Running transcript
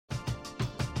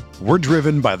We're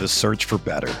driven by the search for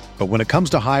better. But when it comes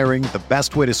to hiring, the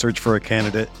best way to search for a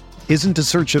candidate isn't to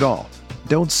search at all.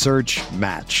 Don't search,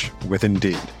 match with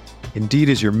Indeed. Indeed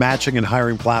is your matching and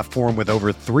hiring platform with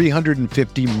over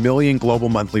 350 million global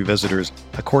monthly visitors,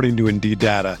 according to Indeed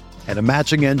data, and a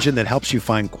matching engine that helps you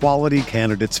find quality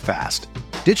candidates fast.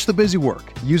 Ditch the busy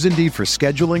work. Use Indeed for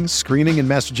scheduling, screening, and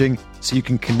messaging so you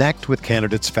can connect with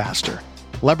candidates faster.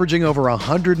 Leveraging over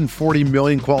 140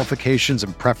 million qualifications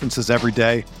and preferences every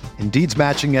day, Indeed's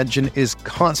matching engine is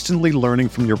constantly learning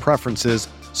from your preferences,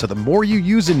 so the more you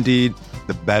use Indeed,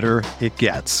 the better it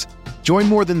gets. Join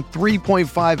more than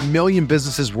 3.5 million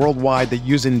businesses worldwide that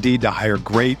use Indeed to hire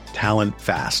great talent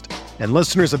fast. And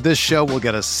listeners of this show will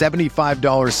get a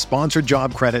 $75 sponsored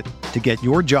job credit to get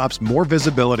your jobs more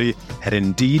visibility at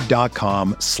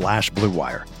Indeed.com/Blue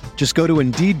Wire. Just go to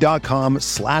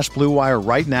Indeed.com/Blue Wire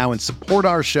right now and support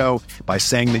our show by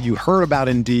saying that you heard about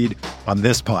Indeed on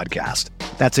this podcast.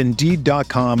 That's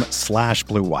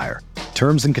Indeed.com/Blue Wire.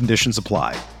 Terms and conditions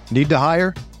apply. Need to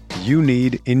hire? You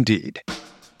need Indeed.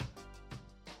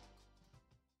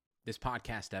 This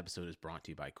podcast episode is brought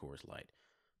to you by Coors Light.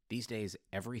 These days,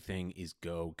 everything is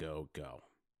go, go, go.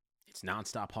 It's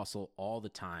nonstop hustle all the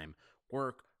time.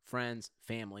 Work, friends,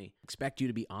 family, expect you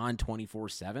to be on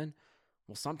 24/7.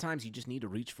 Well, sometimes you just need to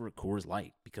reach for a Coors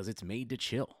Light because it's made to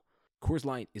chill. Coors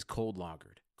Light is cold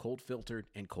lagered, cold filtered,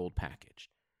 and cold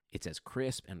packaged. It's as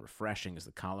crisp and refreshing as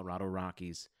the Colorado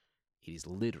Rockies. It is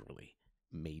literally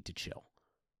made to chill.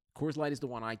 Coors Light is the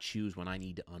one I choose when I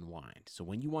need to unwind. So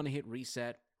when you want to hit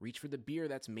reset, reach for the beer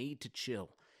that's made to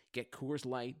chill. Get Coors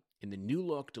Light in the new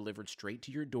look delivered straight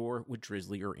to your door with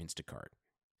Drizzly or Instacart.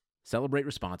 Celebrate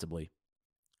responsibly.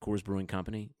 Coors Brewing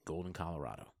Company, Golden,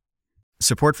 Colorado.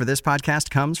 Support for this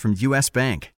podcast comes from U.S.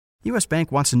 Bank. U.S.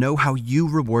 Bank wants to know how you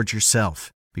reward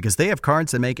yourself because they have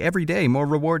cards that make every day more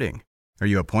rewarding. Are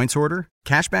you a points hoarder,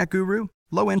 cashback guru,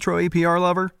 low intro APR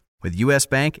lover? With U.S.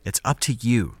 Bank, it's up to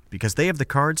you because they have the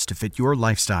cards to fit your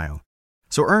lifestyle.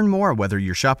 So earn more whether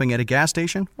you're shopping at a gas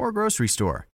station or a grocery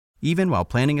store, even while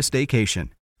planning a staycation.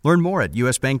 Learn more at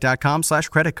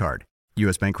usbank.com/credit card.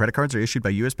 U.S. Bank credit cards are issued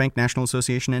by U.S. Bank National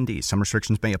Association ND. Some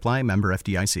restrictions may apply. Member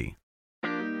FDIC.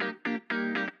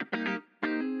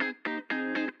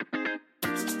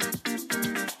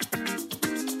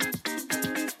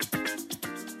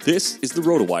 This is the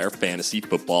RotoWire Fantasy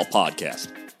Football Podcast.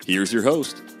 Here's your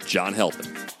host, John Halpin.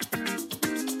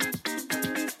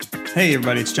 Hey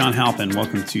everybody, it's John Halpin.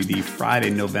 Welcome to the Friday,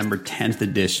 November 10th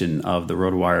edition of the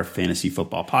RotoWire Fantasy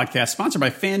Football Podcast, sponsored by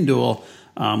FanDuel.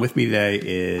 With me today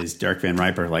is Derek Van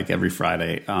Riper, like every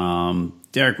Friday.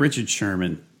 Derek, Richard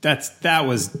Sherman, that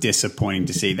was disappointing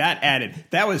to see.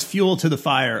 That was fuel to the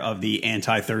fire of the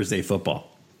anti-Thursday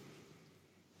football.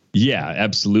 Yeah,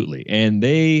 absolutely. And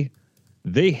they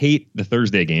hate the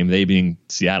Thursday game, they being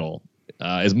Seattle,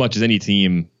 as much as any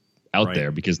team out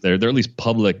there, because they're at least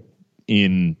public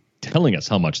in telling us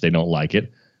how much they don't like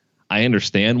it. I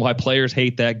understand why players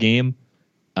hate that game.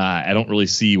 I don't really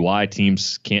see why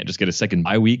teams can't just get a second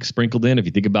bye week sprinkled in. If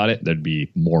you think about it, there'd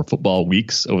be more football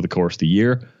weeks over the course of the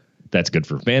year. That's good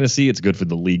for fantasy. It's good for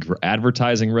the league for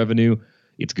advertising revenue.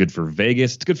 It's good for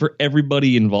Vegas. It's good for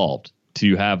everybody involved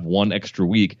to have one extra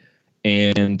week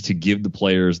and to give the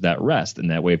players that rest. And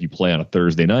that way, if you play on a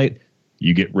Thursday night,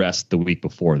 you get rest the week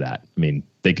before that. I mean,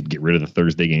 they could get rid of the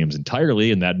Thursday games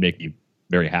entirely, and that'd make you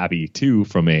very happy, too,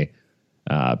 from a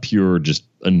pure just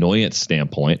annoyance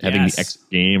standpoint. Having the extra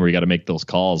game where you got to make those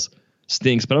calls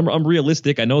stinks. But I'm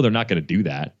realistic. I know they're not going to do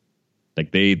that.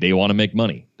 Like, they want to make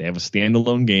money. They have a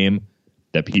standalone game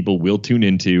that people will tune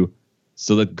into.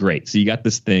 So that's great. So you got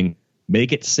this thing.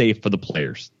 Make it safe for the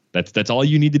players. That's all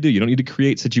you need to do. You don't need to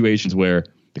create situations where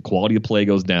the quality of play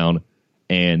goes down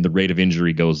and the rate of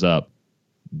injury goes up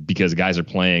because guys are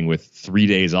playing with 3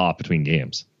 days off between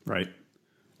games. Right.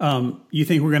 You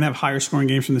think we're going to have higher scoring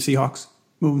games from the Seahawks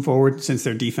moving forward since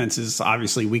their defense is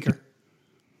obviously weaker?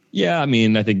 Yeah, I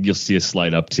mean, I think you'll see a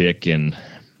slight uptick, and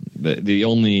the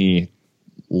only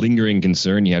lingering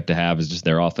concern you have to have is just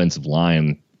their offensive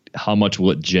line. How much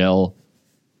will it gel?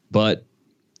 But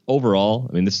overall,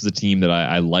 I mean, this is a team that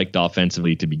I liked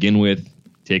offensively to begin with.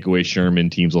 Take away Sherman,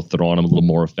 teams will throw on him a little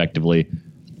more effectively.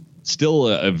 Still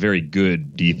a very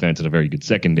good defense and a very good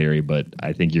secondary, but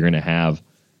I think you're going to have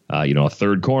a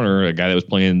third corner, a guy that was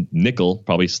playing nickel,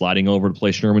 probably sliding over to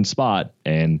play Sherman's spot.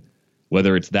 And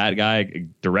whether it's that guy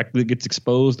directly gets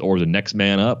exposed or the next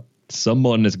man up,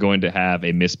 someone is going to have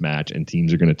a mismatch, and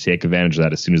teams are going to take advantage of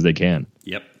that as soon as they can.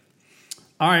 Yep.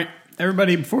 All right.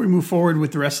 everybody, before we move forward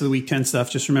with the rest of the Week 10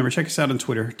 stuff, just remember, check us out on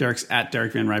Twitter. Derek's at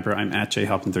Derek Van Riper. I'm at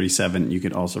JHalpin37. You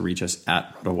can also reach us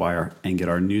at RotoWire and get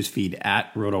our news feed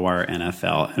at RotoWire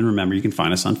NFL. And remember, you can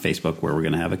find us on Facebook, where we're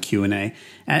going to have a Q&A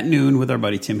at noon with our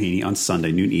buddy Tim Heaney on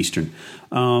Sunday, noon Eastern.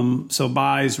 So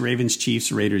buys, Ravens,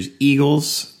 Chiefs, Raiders,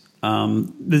 Eagles.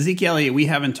 The Zeke Elliott, we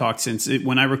haven't talked since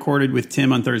when I recorded with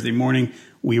Tim on Thursday morning.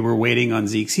 We were waiting on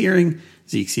Zeke's hearing.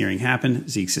 Zeke's hearing happened.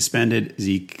 Zeke suspended.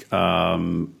 Zeke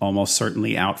almost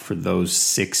certainly out for those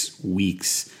 6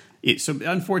 weeks. So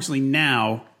unfortunately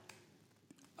now,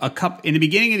 in the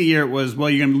beginning of the year, it was, well,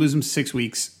 you're going to lose him 6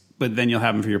 weeks, but then you'll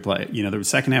have him for your play. The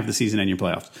second half of the season and your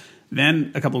playoffs.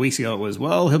 Then a couple of weeks ago, it was,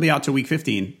 well, he'll be out till week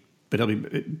 15,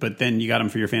 but then you got him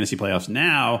for your fantasy playoffs.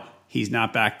 Now he's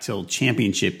not back till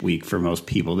championship week for most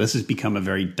people. This has become a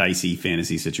very dicey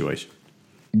fantasy situation.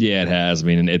 Yeah, it has. I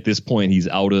mean, at this point, he's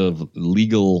out of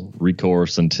legal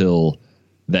recourse until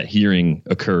that hearing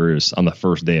occurs on the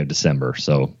first day of December.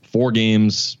 So 4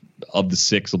 games of the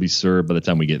 6 will be served by the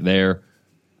time we get there.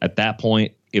 At that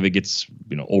point, if it gets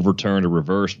overturned or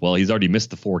reversed, well, he's already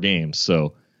missed the 4 games.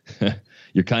 So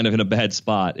you're kind of in a bad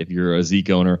spot if you're a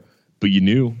Zeke owner. But you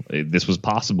knew this was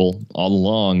possible all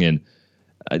along. And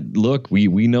look,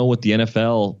 we know what the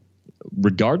NFL,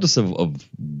 regardless of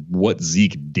what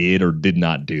Zeke did or did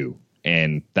not do,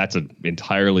 and that's an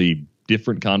entirely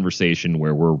different conversation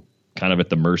where we're kind of at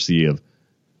the mercy of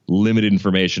limited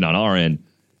information on our end.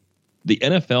 The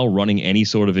NFL running any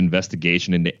sort of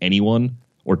investigation into anyone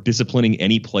or disciplining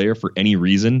any player for any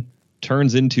reason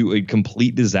turns into a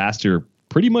complete disaster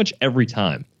pretty much every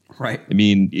time. Right. I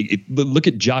mean, look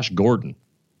at Josh Gordon.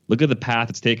 Look at the path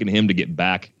it's taken him to get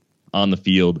back on the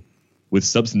field with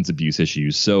substance abuse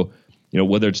issues. So,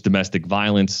 whether it's domestic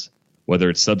violence, whether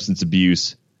it's substance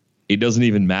abuse, it doesn't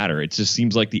even matter. It just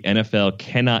seems like the NFL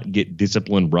cannot get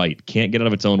discipline right, can't get out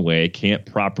of its own way, can't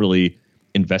properly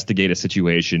investigate a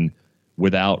situation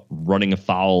without running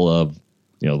afoul of,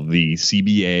 the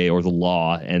CBA or the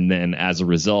law. And then as a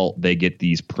result, they get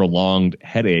these prolonged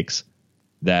headaches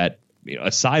that,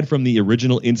 aside from the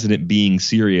original incident being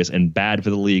serious and bad for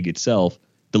the league itself,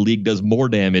 the league does more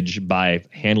damage by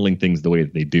handling things the way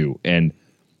that they do. And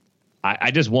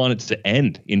I just want it to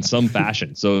end in some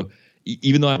fashion. So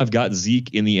even though I've got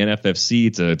Zeke in the NFFC,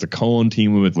 it's a Cohen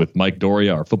team with Mike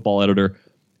Doria, our football editor.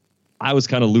 I was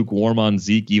kind of lukewarm on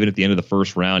Zeke even at the end of the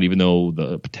first round, even though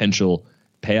the potential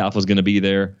payoff was going to be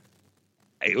there.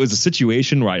 It was a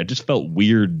situation where I just felt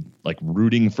weird, like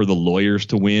rooting for the lawyers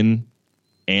to win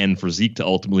and for Zeke to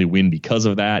ultimately win because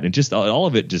of that. And just all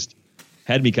of it just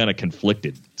had me kind of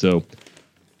conflicted. So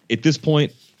at this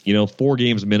point, 4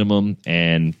 games minimum,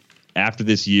 and after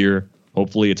this year,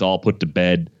 hopefully it's all put to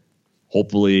bed.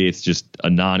 Hopefully it's just a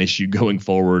non-issue going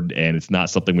forward, and it's not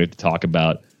something we have to talk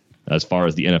about as far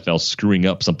as the NFL screwing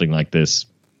up something like this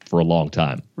for a long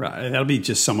time. Right. That'll be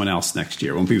just someone else next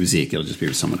year. It won't be with Zeke. It'll just be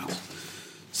with someone else.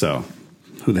 So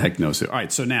who the heck knows who? All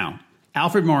right, so now,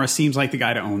 Alfred Morris seems like the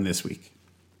guy to own this week.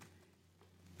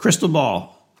 Crystal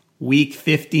ball, week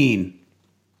 15.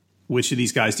 Which of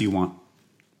these guys do you want?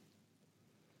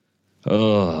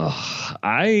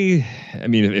 I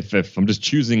mean, if I'm just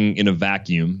choosing in a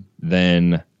vacuum,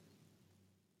 then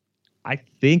I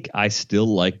think I still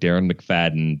like Darren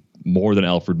McFadden more than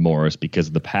Alfred Morris because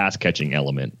of the pass catching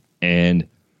element. And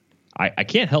I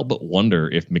can't help but wonder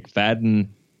if McFadden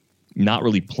not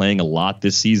really playing a lot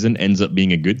this season ends up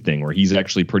being a good thing, where he's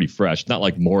actually pretty fresh. Not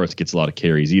like Morris gets a lot of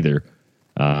carries either.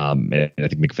 And I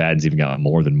think McFadden's even got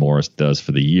more than Morris does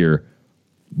for the year.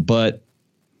 But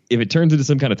if it turns into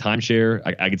some kind of timeshare,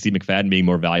 I could see McFadden being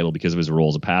more valuable because of his role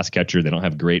as a pass catcher. They don't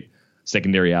have great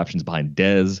secondary options behind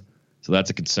Dez, so that's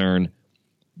a concern.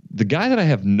 The guy that I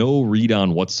have no read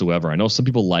on whatsoever, I know some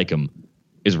people like him,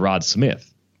 is Rod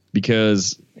Smith,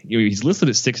 because he's listed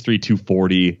at 6'3",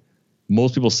 240.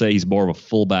 Most people say he's more of a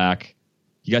fullback.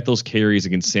 He got those carries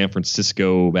against San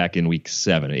Francisco back in week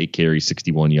 7, 8 carries,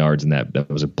 61 yards, and that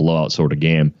was a blowout sort of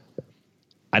game.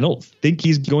 I don't think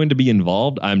he's going to be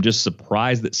involved. I'm just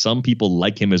surprised that some people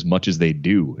like him as much as they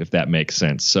do, if that makes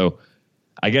sense. So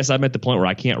I guess I'm at the point where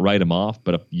I can't write him off,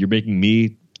 but if you're making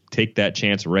me take that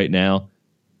chance right now,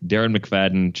 Darren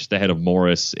McFadden just ahead of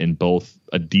Morris, and both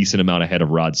a decent amount ahead of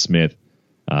Rod Smith,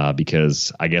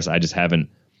 because I guess I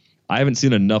haven't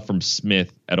seen enough from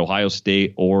Smith at Ohio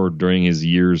State or during his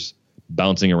years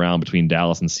bouncing around between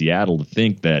Dallas and Seattle to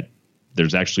think that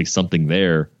there's actually something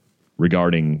there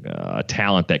regarding a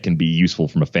talent that can be useful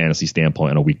from a fantasy standpoint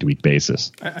on a week-to-week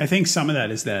basis. I think some of that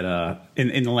is that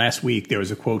in the last week, there was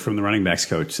a quote from the running backs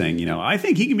coach saying, I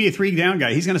think he can be a 3-down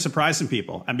guy. He's going to surprise some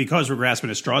people. And because we're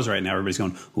grasping at straws right now, everybody's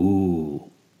going,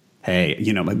 ooh, hey,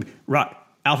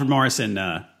 Alfred Morris and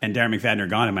Darren McFadden are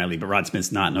gone in my league, but Rod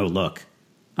Smith's not. No, look,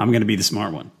 I'm going to be the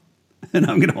smart one, and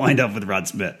I'm going to wind up with Rod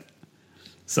Smith.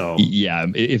 So yeah,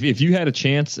 if you had a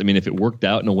chance, I mean, if it worked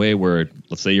out in a way where,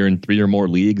 let's say you're in 3 or more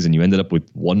leagues and you ended up with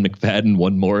one McFadden,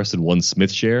 one Morris, and one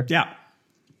Smith share, yeah,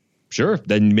 sure,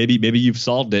 then maybe you've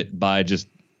solved it by just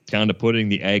kind of putting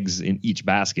the eggs in each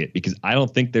basket, because I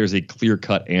don't think there's a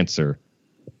clear-cut answer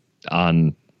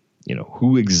on,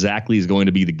 who exactly is going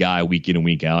to be the guy week in and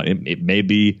week out. It may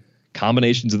be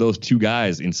combinations of those two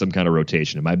guys in some kind of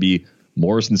rotation. It might be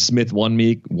Morris and Smith one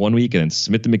week, and then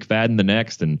Smith and McFadden the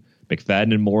next, and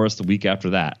McFadden and Morris the week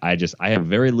after that. I have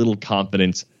very little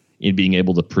confidence in being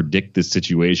able to predict this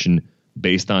situation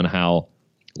based on how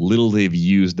little they've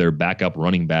used their backup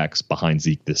running backs behind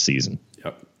Zeke this season.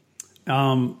 Yep.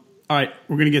 All right,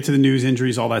 we're going to get to the news,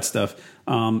 injuries, all that stuff.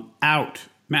 Out.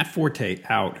 Matt Forte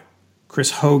out.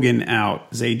 Chris Hogan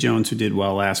out. Zay Jones, who did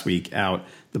well last week, out.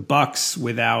 The Bucs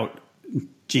without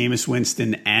Jameis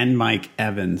Winston and Mike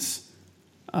Evans.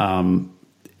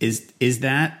 Is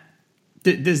that,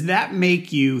 does that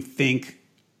make you think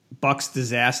Bucs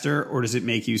disaster, or does it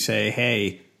make you say,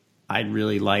 hey, I'd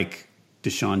really like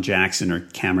Deshaun Jackson or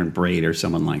Cameron Brate or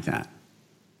someone like that?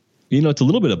 It's a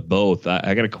little bit of both.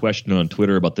 I got a question on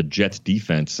Twitter about the Jets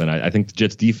defense, and I think the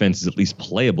Jets defense is at least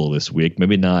playable this week.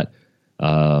 Maybe not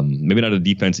a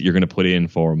defense that you're going to put in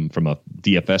from a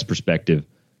DFS perspective,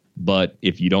 but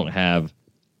if you don't have,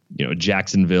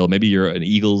 Jacksonville, maybe you're an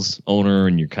Eagles owner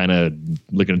and you're kind of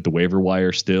looking at the waiver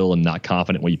wire still and not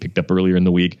confident what you picked up earlier in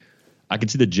the week, I could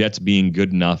see the Jets being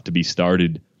good enough to be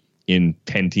started in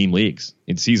 10-team leagues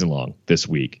in season long this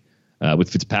week.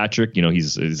 With Fitzpatrick,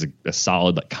 he's a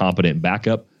solid, competent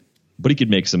backup, but he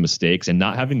could make some mistakes. And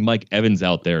not having Mike Evans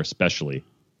out there especially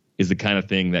is the kind of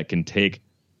thing that can take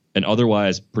an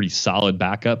otherwise pretty solid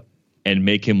backup and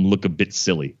make him look a bit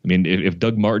silly. I mean, if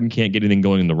Doug Martin can't get anything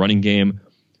going in the running game,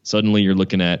 suddenly you're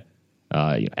looking at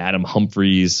Adam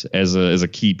Humphries as a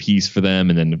key piece for them.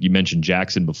 And then you mentioned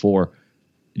Jackson before.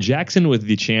 Jackson with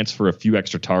the chance for a few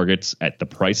extra targets at the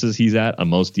prices he's at on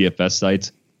most DFS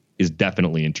sites is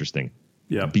definitely interesting.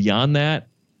 Yeah. Beyond that,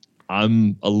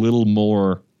 I'm a little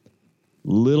more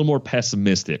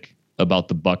pessimistic about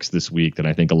the Bucs this week than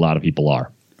I think a lot of people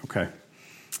are. Okay.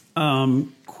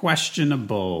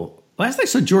 Questionable. Last I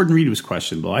saw, Jordan Reed was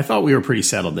questionable. I thought we were pretty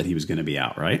settled that he was going to be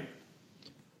out, right?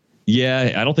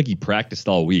 Yeah, I don't think he practiced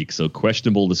all week. So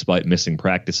questionable despite missing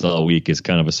practice all week is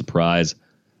kind of a surprise.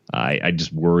 I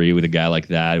just worry with a guy like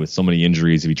that with so many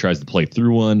injuries. If he tries to play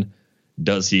through one,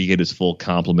 does he get his full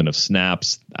complement of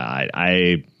snaps?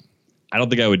 I don't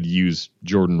think I would use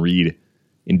Jordan Reed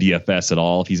in DFS at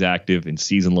all if he's active in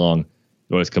season long.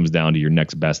 It always comes down to your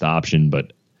next best option.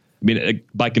 But I mean,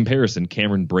 by comparison,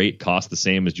 Cameron Brate cost the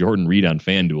same as Jordan Reed on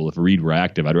FanDuel. If Reed were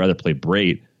active, I'd rather play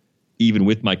Brate, even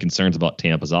with my concerns about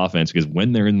Tampa's offense, because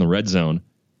when they're in the red zone,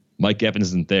 Mike Evans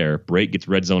isn't there. Brate gets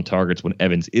red zone targets when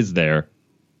Evans is there.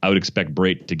 I would expect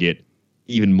Brate to get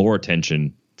even more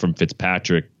attention from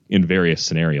Fitzpatrick in various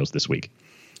scenarios this week.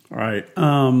 All right.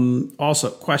 Also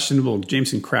questionable,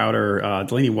 Jameson Crowder,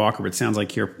 Delaney Walker, but it sounds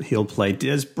like he'll play.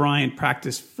 Dez Bryant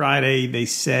practiced Friday. They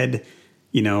said,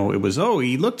 it was,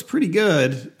 he looked pretty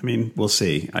good. I mean, we'll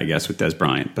see, I guess, with Dez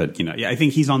Bryant. But, I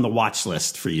think he's on the watch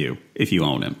list for you if you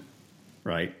own him,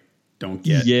 right? Don't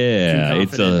get too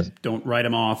confident. Don't write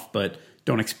him off, but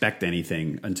don't expect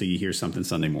anything until you hear something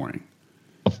Sunday morning.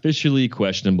 Officially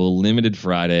questionable, limited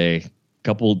Friday.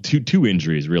 Two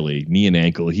injuries, really, knee and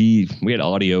ankle. We had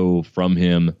audio from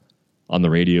him on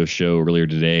the radio show earlier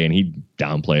today, and he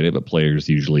downplayed it, but players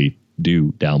usually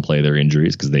do downplay their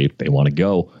injuries because they want to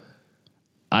go.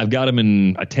 I've got him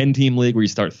in a 10-team league where you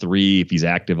start 3. If he's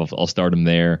active, I'll start him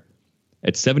there.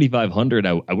 At 7,500,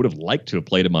 I would have liked to have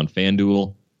played him on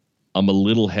FanDuel. I'm a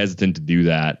little hesitant to do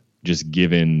that, just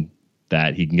given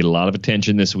that he can get a lot of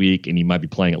attention this week, and he might be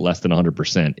playing at less than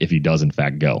 100% if he does, in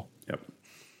fact, go. Yep.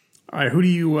 All right, who do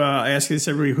you, I ask you this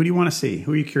every week, who do you want to see?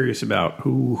 Who are you curious about?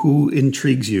 Who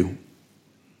intrigues you?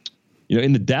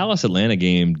 In the Dallas-Atlanta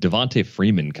game, Devonta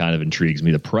Freeman kind of intrigues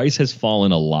me. The price has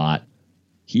fallen a lot.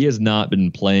 He has not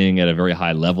been playing at a very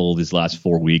high level these last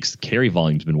 4 weeks. The carry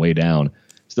volume's been way down.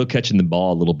 Still catching the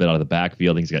ball a little bit out of the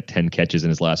backfield. I think he's got 10 catches in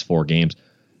his last 4 games.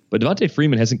 But Devonta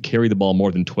Freeman hasn't carried the ball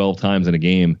more than 12 times in a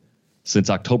game since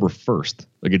October 1st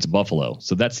against Buffalo.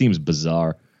 So that seems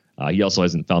bizarre. He also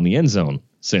hasn't found the end zone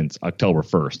since October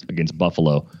 1st against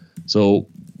Buffalo. So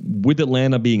with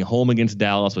Atlanta being home against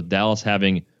Dallas, with Dallas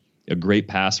having a great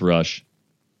pass rush,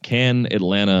 can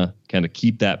Atlanta kind of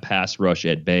keep that pass rush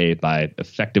at bay by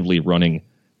effectively running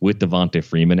with Devonta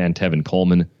Freeman and Tevin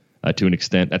Coleman to an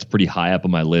extent? That's pretty high up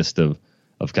on my list of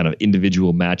kind of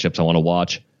individual matchups I want to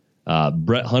watch.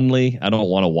 Brett Hundley, I don't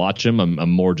want to watch him.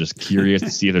 I'm more just curious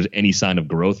to see if there's any sign of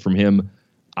growth from him.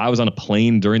 I was on a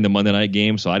plane during the Monday night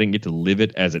game, so I didn't get to live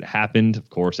it as it happened. Of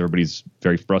course, everybody's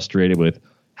very frustrated with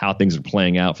how things are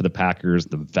playing out for the Packers.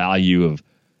 The value of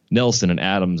Nelson and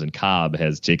Adams and Cobb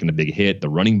has taken a big hit. The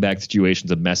running back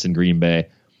situation's a mess in Green Bay.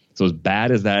 So as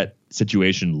bad as that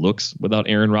situation looks without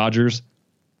Aaron Rodgers,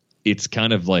 it's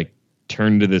kind of like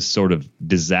turned to this sort of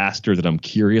disaster that I'm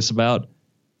curious about.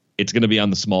 It's going to be on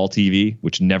the small TV,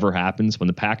 which never happens when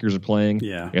the Packers are playing.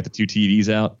 Yeah. You got the two TVs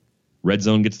out. Red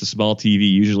Zone gets the small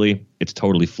TV usually. It's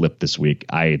totally flipped this week.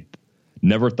 I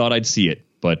never thought I'd see it,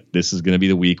 but this is going to be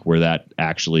the week where that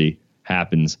actually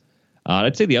happens.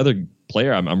 I'd say the other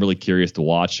player I'm really curious to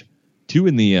watch, two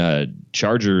in the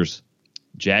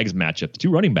Chargers-Jags matchup, the two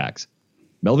running backs,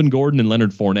 Melvin Gordon and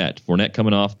Leonard Fournette. Fournette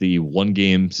coming off the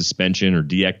one-game suspension or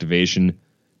deactivation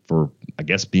for, I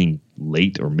guess, being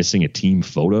late or missing a team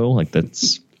photo. Like,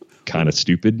 that's kind of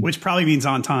stupid. Which probably means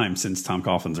on time since Tom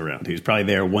Coughlin's around. He was probably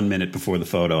there 1 minute before the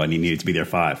photo, and he needed to be there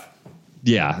 5.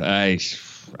 Yeah,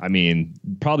 I mean,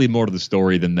 probably more to the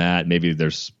story than that. Maybe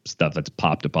there's stuff that's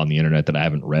popped up on the internet that I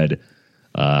haven't read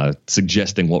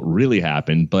suggesting what really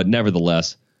happened. But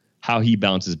nevertheless, how he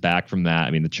bounces back from that.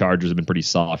 I mean, the Chargers have been pretty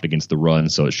soft against the run,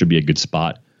 so it should be a good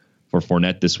spot for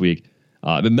Fournette this week.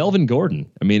 But Melvin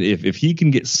Gordon, I mean, if he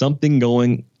can get something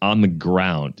going on the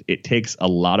ground, it takes a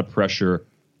lot of pressure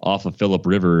off of Phillip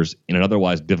Rivers in an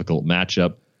otherwise difficult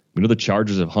matchup. We know the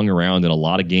Chargers have hung around in a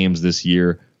lot of games this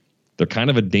year. They're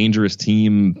kind of a dangerous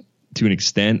team to an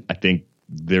extent. I think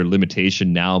their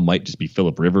limitation now might just be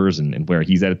Phillip Rivers and where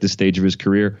he's at this stage of his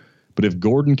career. But if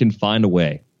Gordon can find a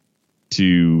way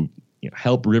to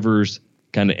help Rivers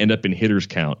kind of end up in hitters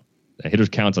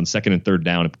counts on second and third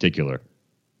down in particular,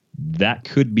 that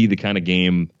could be the kind of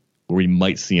game where we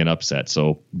might see an upset.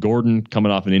 So Gordon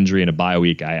coming off an injury and a bye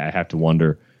week, I have to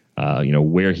wonder,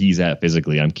 where he's at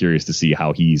physically. I'm curious to see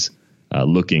how he's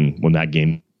looking when that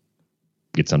game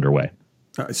gets underway.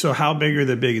 So how big are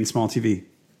the big and small TV?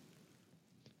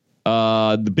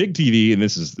 The big TV, and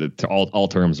this is all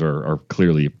terms are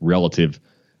clearly relative.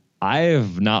 I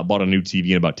have not bought a new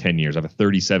TV in about 10 years. I have a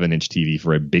 37-inch TV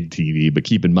for a big TV, but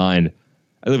keep in mind,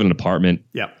 I live in an apartment.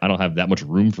 Yep. I don't have that much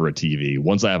room for a TV.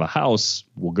 Once I have a house,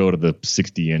 we'll go to the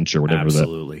 60-inch or whatever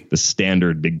the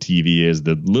standard big TV is.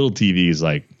 The little TV is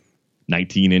like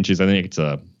 19 inches. I think it's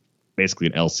basically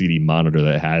an LCD monitor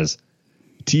that has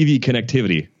TV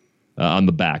connectivity on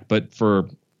the back. But for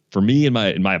me in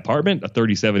my apartment, a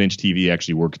 37-inch TV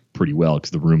actually works pretty well because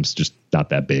the room's just not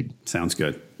that big. Sounds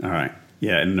good. All right.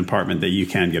 Yeah, in an apartment that you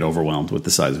can get overwhelmed with the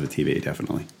size of a TV,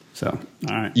 definitely. So,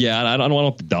 all right. Yeah, I don't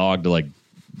want the dog to like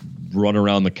run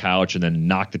around the couch and then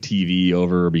knock the TV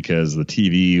over because the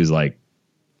TV is like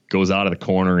goes out of the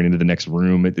corner and into the next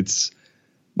room. It's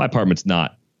my apartment's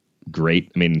not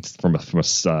great. I mean, it's from a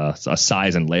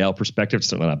size and layout perspective, it's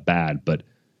certainly not bad, but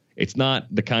it's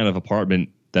not the kind of apartment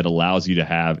that allows you to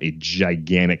have a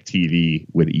gigantic TV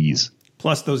with ease.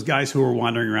 Plus, those guys who were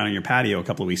wandering around in your patio a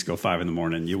couple of weeks ago, 5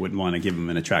 a.m, you wouldn't want to give them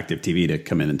an attractive TV to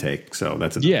come in and take. So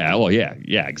that's yeah,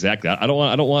 exactly. I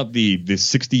don't want the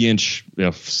 60-inch,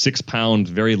 6-pound,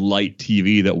 very light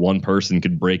TV that one person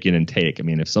could break in and take. I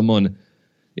mean, if someone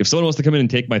wants to come in and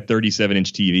take my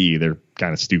 37-inch TV, they're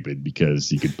kind of stupid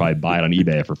because you could probably buy it on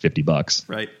eBay for $50.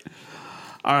 Right.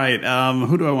 All right.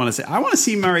 Who do I want to say? I want to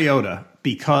see Mariota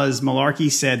because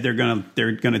Malarkey said they're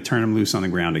gonna turn him loose on the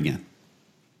ground again.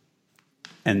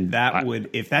 And that would,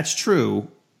 if that's true,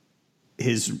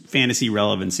 his fantasy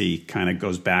relevancy kind of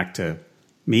goes back to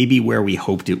maybe where we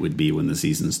hoped it would be when the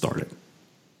season started.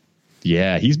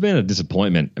 Yeah, he's been a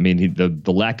disappointment. I mean,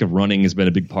 the lack of running has been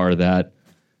a big part of that.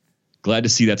 Glad to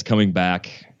see that's coming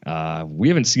back. We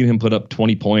haven't seen him put up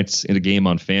 20 points in a game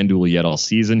on FanDuel yet all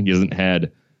season. He hasn't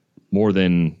had more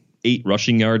than 8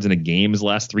 rushing yards in a game his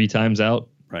last 3 times out.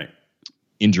 Right.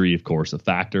 Injury, of course, a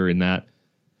factor in that.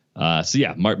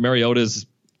 Mariota's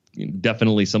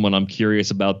definitely someone I'm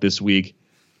curious about this week.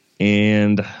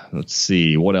 And let's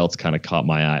see, what else kind of caught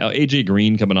my eye? AJ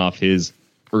Green coming off his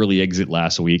early exit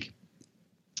last week.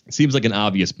 Seems like an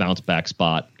obvious bounce back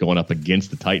spot going up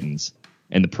against the Titans.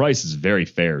 And the price is very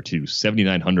fair, too.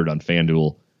 $7,900 on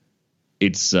FanDuel.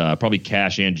 It's probably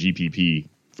cash and GPP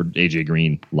for AJ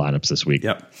Green lineups this week.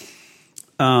 Yep.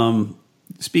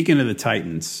 Speaking of the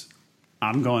Titans,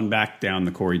 I'm going back down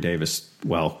the Corey Davis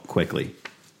well quickly.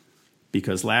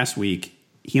 Because last week,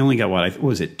 he only got, what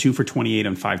was it, 2 for 28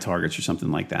 on 5 targets or something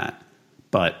like that.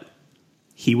 But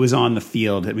he was on the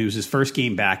field. I mean, it was his first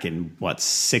game back in,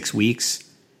 6 weeks?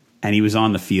 And he was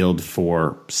on the field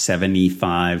for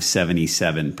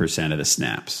 77% of the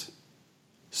snaps.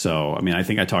 So, I mean, I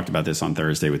think I talked about this on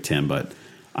Thursday with Tim, but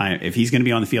If he's going to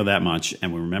be on the field that much,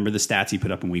 and we remember the stats he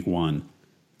put up in week 1,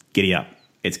 giddy up.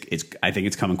 I think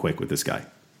it's coming quick with this guy.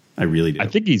 I really do. I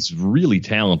think he's really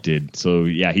talented. So,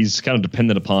 yeah, he's kind of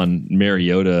dependent upon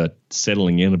Mariota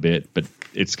settling in a bit, but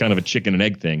it's kind of a chicken and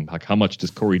egg thing. Like, how much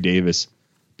does Corey Davis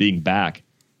being back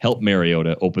help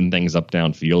Mariota open things up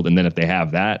downfield? And then if they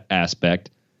have that aspect,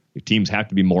 if teams have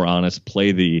to be more honest,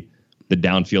 play the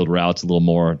downfield routes a little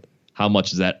more, how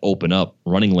much does that open up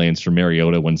running lanes for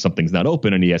Mariota when something's not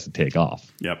open and he has to take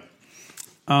off? Yep.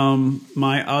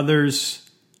 My others,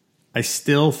 I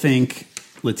still think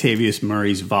Latavius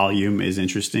Murray's volume is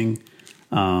interesting.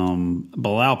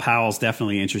 Bilal Powell's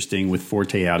definitely interesting with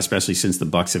Forte out, especially since the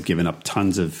Bucs have given up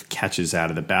tons of catches out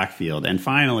of the backfield. And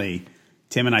finally,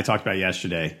 Tim and I talked about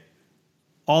yesterday,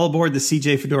 all aboard the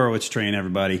CJ Fedorowicz train,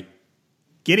 everybody.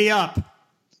 Giddy up.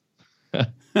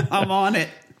 I'm on it.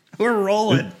 We're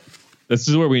rolling. This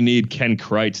is where we need Ken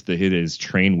Kreitz to hit his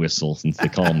train whistle, since they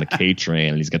call him the K train,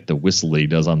 and he's got the whistle that he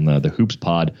does on the Hoops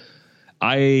pod.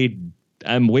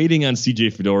 I'm waiting on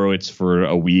CJ Fedorowicz for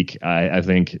a week, I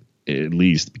think, at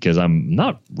least, because I'm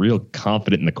not real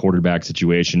confident in the quarterback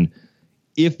situation.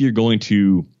 If you're going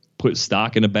to put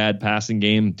stock in a bad passing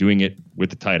game, doing it with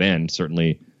the tight end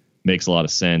certainly makes a lot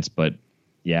of sense. But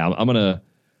yeah, I'm gonna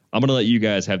let you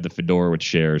guys have the Fedorowicz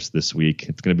shares this week.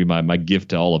 It's gonna be my gift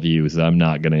to all of you, is that I'm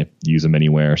not gonna use him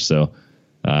anywhere. So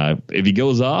if he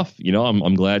goes off,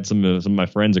 I'm glad some of my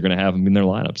friends are gonna have him in their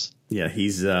lineups. Yeah,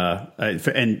 he's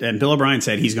and Bill O'Brien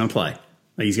said he's going to play.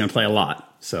 He's going to play a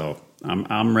lot. So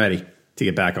I'm ready to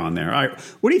get back on there. All right,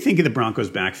 what do you think of the Broncos'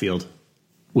 backfield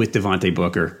with Devontae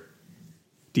Booker?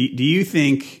 Do you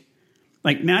think,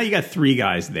 like, now you got 3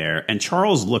 guys there, and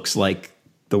Charles looks like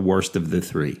the worst of the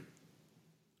 3.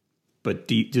 But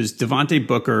does Devontae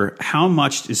Booker, how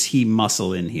much does he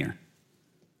muscle in here?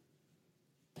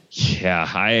 Yeah,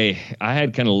 I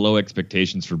had kind of low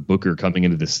expectations for Booker coming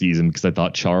into the season, because I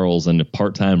thought Charles in a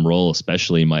part-time role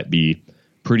especially might be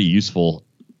pretty useful.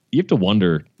 You have to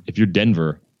wonder, if you're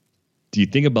Denver, do you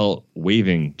think about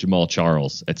waiving Jamal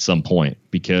Charles at some point?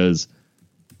 Because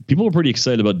people were pretty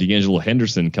excited about D'Angelo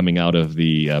Henderson coming out of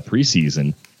the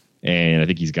preseason, and I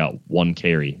think he's got 1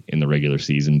 carry in the regular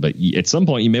season. But at some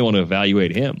point, you may want to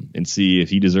evaluate him and see if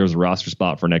he deserves a roster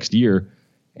spot for next year.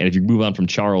 And if you move on from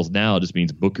Charles now, it just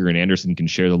means Booker and Anderson can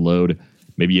share the load.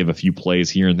 Maybe you have a few plays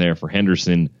here and there for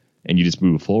Henderson, and you just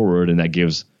move forward, and that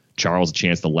gives Charles a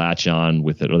chance to latch on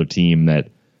with another team that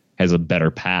has a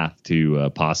better path to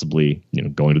possibly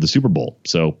going to the Super Bowl.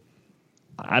 So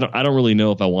I don't really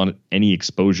know if I want any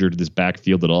exposure to this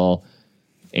backfield at all.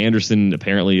 Anderson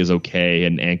apparently is okay,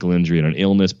 had an ankle injury and an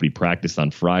illness, but he practiced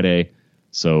on Friday.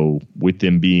 So with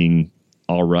him being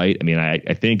all right, I mean,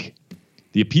 I think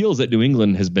the appeal is that New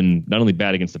England has been not only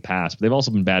bad against the pass, but they've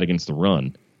also been bad against the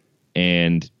run.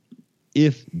 And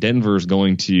if Denver is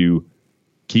going to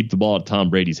keep the ball at Tom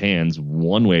Brady's hands,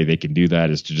 one way they can do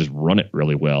that is to just run it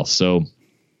really well. So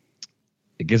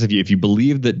I guess if you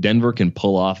believe that Denver can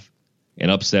pull off an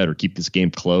upset or keep this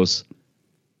game close,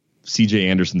 CJ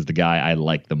Anderson's the guy I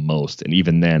like the most. And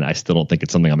even then, I still don't think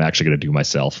it's something I'm actually going to do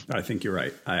myself. I think you're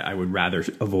right. I would rather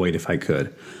avoid if I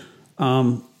could.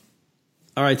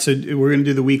 All right, so we're going to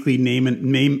do the weekly name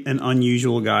an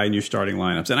unusual guy in your starting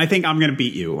lineups. And I think I'm going to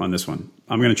beat you on this one.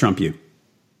 I'm going to trump you.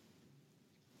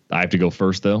 I have to go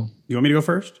first, though. You want me to go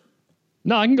first?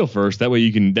 No, I can go first. That way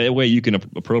you can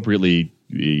appropriately,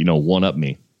 one up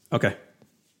me. Okay.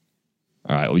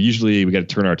 All right. Well, usually we got to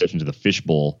turn our attention to the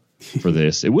fishbowl for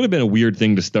this. It would have been a weird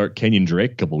thing to start Kenyon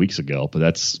Drake a couple weeks ago, but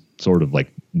that's sort of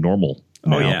like normal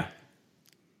now. Oh yeah.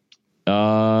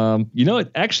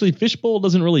 Actually, fishbowl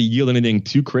doesn't really yield anything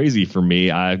too crazy for me.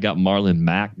 I've got Marlon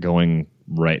Mack going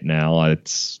right now.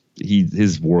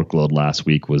 His workload last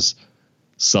week was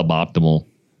suboptimal.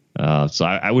 So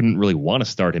I wouldn't really want to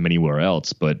start him anywhere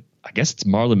else, but I guess it's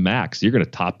Marlon Mack. So you're going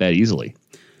to top that easily.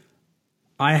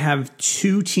 I have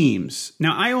 2 teams.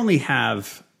 Now, I only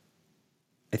have,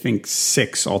 I think,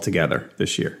 6 altogether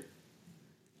this year.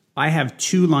 I have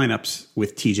 2 lineups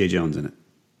with TJ Jones in it.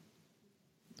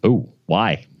 Oh,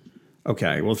 why?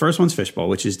 Okay, well, the first one's fishbowl,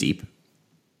 which is deep.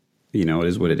 It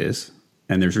is what it is.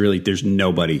 And there's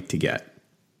nobody to get.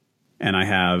 And I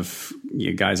have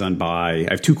guys on bye.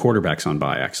 I have 2 quarterbacks on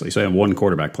bye, actually. So I have 1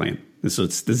 quarterback playing. So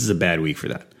this is a bad week for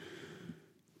that.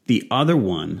 The other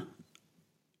one,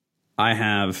 I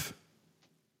have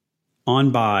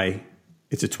on bye,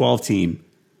 it's a 12-team,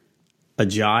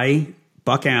 Ajayi,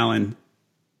 Buck Allen,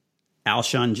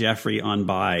 Alshon Jeffrey on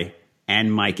bye,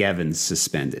 and Mike Evans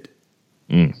suspended.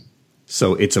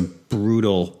 So it's a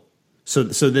brutal. So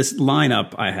this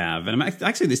lineup I have, and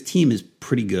actually this team is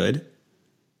pretty good,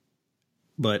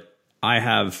 but I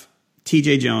have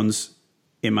TJ Jones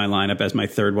in my lineup as my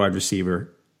third wide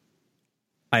receiver.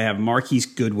 I have Marquise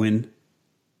Goodwin,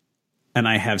 and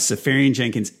I have Safarian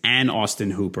Jenkins and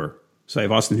Austin Hooper. So I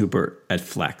have Austin Hooper at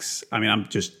flex. I mean, I'm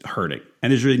just hurting.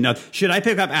 And there's really nothing. Should I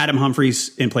pick up Adam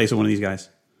Humphries in place of one of these guys?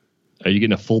 Are you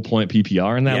getting a full point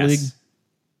PPR in that league?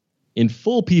 In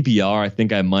full PPR, I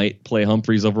think I might play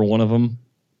Humphries over one of them.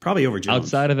 Probably over Jones.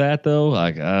 Outside of that, though,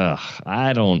 like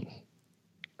I don't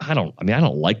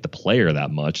like the player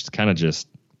that much. It's kind of just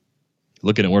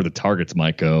looking at where the targets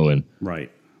might go and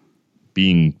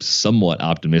being somewhat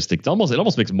optimistic. It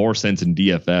almost makes more sense in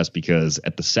DFS because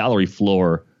at the salary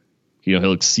floor,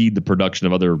 he'll exceed the production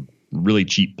of other really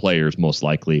cheap players most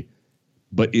likely.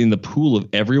 But in the pool of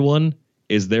everyone,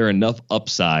 is there enough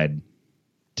upside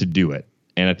to do it?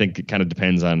 And I think it kind of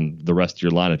depends on the rest of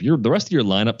your lineup. The rest of your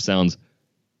lineup sounds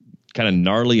kind of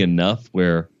gnarly enough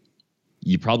where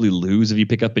you probably lose if you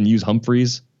pick up and use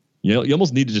Humphries. You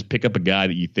almost need to just pick up a guy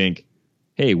that you think,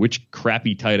 hey, which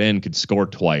crappy tight end could score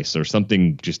twice or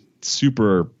something just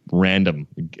super random.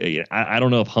 I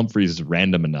don't know if Humphries is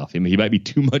random enough. I mean, he might be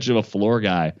too much of a floor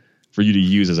guy for you to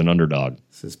use as an underdog.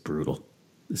 This is brutal.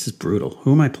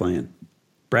 Who am I playing?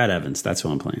 Brad Evans. That's who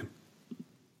I'm playing.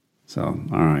 So,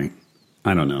 all right.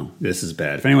 I don't know. This is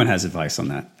bad. If anyone has advice on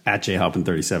that, at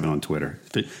JHalpin37 on Twitter.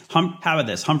 How about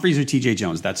this? Humphries or TJ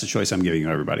Jones? That's the choice I'm giving you,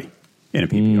 everybody. In a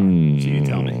PPR. So you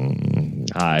tell me.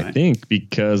 I think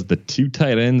because the two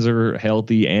tight ends are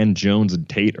healthy and Jones and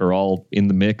Tate are all in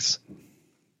the mix,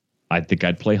 I think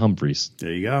I'd play Humphries.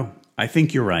 There you go. I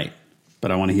think you're right, but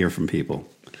I want to hear from people.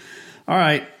 All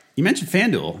right. You mentioned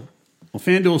FanDuel. Well,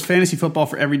 FanDuel's fantasy football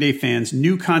for everyday fans.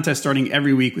 New contests starting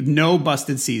every week with no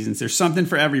busted seasons. There's something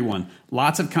for everyone.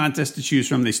 Lots of contests to choose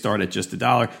from. They start at just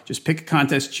 $1. Just pick a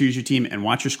contest, choose your team, and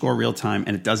watch your score real time.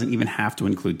 And it doesn't even have to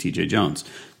include TJ Jones.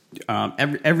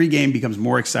 Every game becomes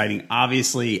more exciting.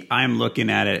 Obviously, I'm looking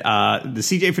at it. The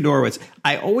CJ Fedorowicz,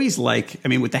 I always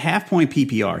with the half-point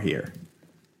PPR here,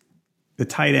 the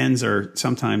tight ends are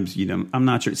sometimes, I'm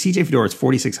not sure. CJ Fedorowicz,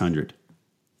 4,600.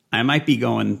 I might be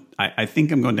going. I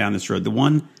think I'm going down this road. The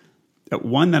one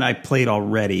that I played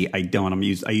already, I don't.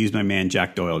 I use my man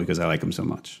Jack Doyle because I like him so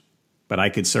much. But I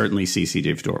could certainly see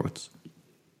CJ Fedorowicz.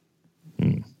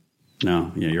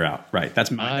 No, yeah, you're out. Right.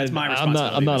 That's my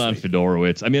responsibility. I'm not on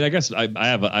Fedorowicz. I mean, I guess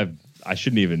I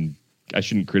shouldn't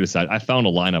criticize. I found a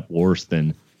lineup worse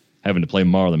than having to play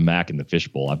Marlon Mack in the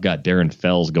fishbowl. I've got Darren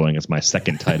Fells going as my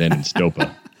second tight end in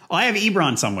Stopa. Well, I have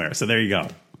Ebron somewhere, so there you go.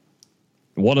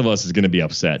 One of us is going to be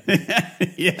upset.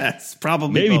 Yes,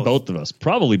 probably. Maybe both of us.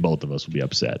 Probably both of us will be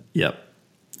upset. Yep.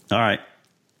 All right.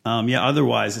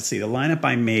 Otherwise, let's see. The lineup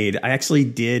I made, I actually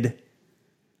did.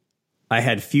 I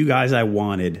had few guys I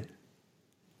wanted,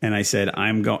 and I said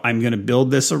I'm going to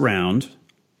build this around,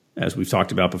 as we've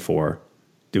talked about before,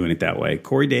 doing it that way.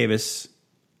 Corey Davis,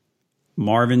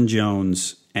 Marvin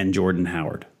Jones, and Jordan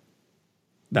Howard.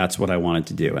 That's what I wanted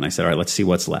to do, and I said, all right, let's see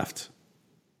what's left.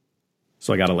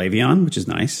 So I got a Le'Veon, which is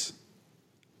nice.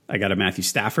 I got a Matthew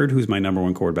Stafford, who's my number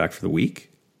one quarterback for the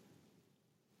week.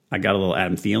 I got a little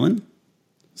Adam Thielen.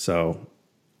 So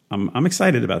I'm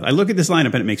excited about it. I look at this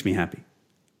lineup and it makes me happy.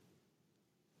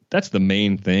 That's the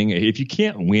main thing. If you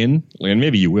can't win, and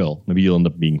maybe you will, maybe you'll end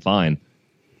up being fine.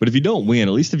 But if you don't win,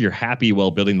 at least if you're happy while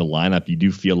building the lineup, you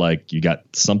do feel like you got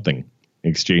something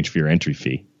in exchange for your entry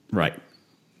fee. Right.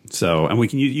 So,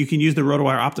 and you can use the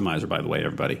RotoWire Optimizer, by the way,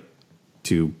 everybody,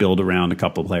 to build around a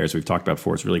couple of players we've talked about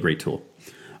before. It's a really great tool.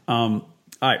 All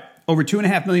right. Over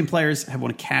 2.5 million players have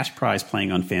won a cash prize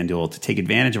playing on FanDuel. To take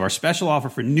advantage of our special offer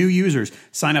for new users,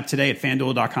 sign up today at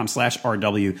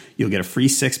FanDuel.com/RW. You'll get a free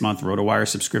 6-month RotoWire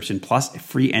subscription plus a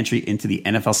free entry into the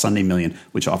NFL Sunday Million,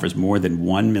 which offers more than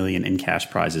 $1 million in cash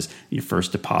prizes in your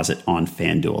first deposit on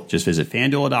FanDuel. Just visit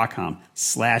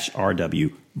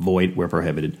FanDuel.com/RW. Void where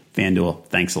prohibited. FanDuel,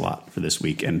 thanks a lot for this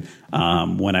week. And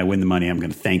when I win the money, I'm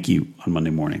going to thank you on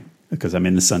Monday morning because I'm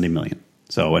in the Sunday Million.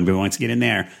 So when everyone wants to get in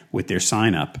there with their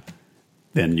sign up,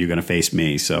 then you're going to face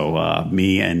me. So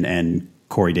me and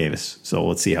Corey Davis. So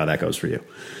let's see how that goes for you.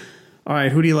 All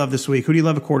right. Who do you love this week? Who do you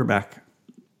love a quarterback?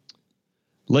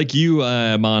 Like you,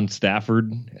 I'm on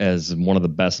Stafford as one of the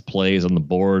best plays on the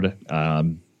board.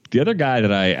 The other guy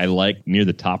that I like near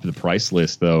the top of the price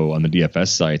list, though, on the DFS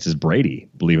sites is Brady,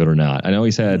 believe it or not. I know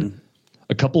he's had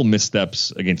a couple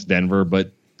missteps against Denver,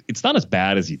 but it's not as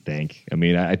bad as you think. I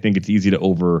mean, I think it's easy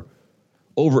to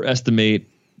overestimate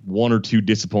one or two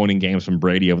disappointing games from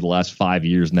Brady over the last 5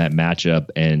 years in that matchup,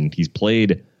 and he's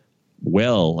played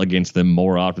well against them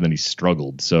more often than he's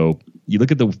struggled. So you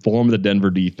look at the form of the Denver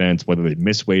defense, whether they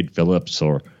miss Wade Phillips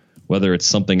or whether it's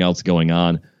something else going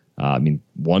on.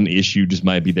 One issue just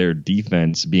might be their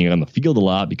defense being on the field a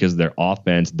lot because their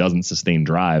offense doesn't sustain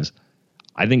drives.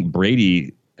 I think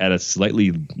Brady, at a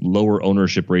slightly lower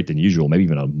ownership rate than usual, maybe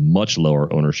even a much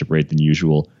lower ownership rate than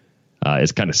usual,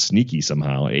 is kind of sneaky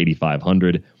somehow,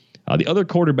 8,500. The other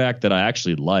quarterback that I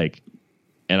actually like,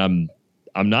 and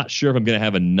I'm not sure if I'm going to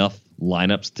have enough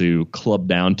lineups to club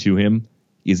down to him,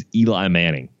 is Eli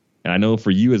Manning. And I know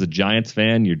for you as a Giants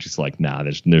fan, you're just like, nah,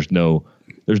 there's no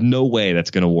way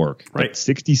that's going to work. Right. But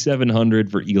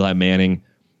 6,700 for Eli Manning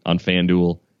on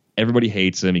FanDuel. Everybody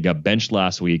hates him. He got benched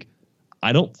last week.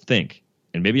 I don't think,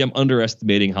 and maybe I'm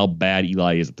underestimating how bad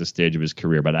Eli is at this stage of his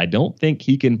career, but I don't think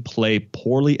he can play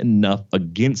poorly enough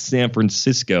against San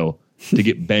Francisco to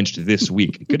get benched this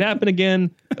week. It could happen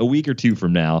again a week or two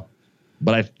from now,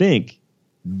 but I think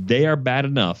they are bad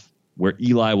enough where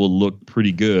Eli will look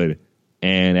pretty good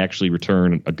and actually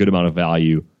return a good amount of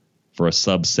value for a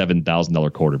sub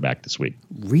 $7,000 quarterback this week.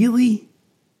 Really?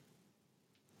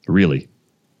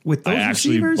 With those I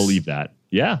actually receivers? believe that.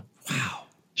 Yeah. Wow.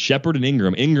 Shepard and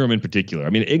Ingram in particular. I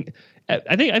mean,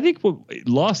 I think what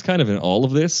lost kind of in all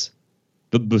of this,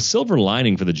 the silver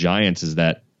lining for the Giants is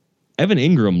that Evan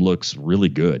Ingram looks really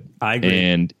good. I agree.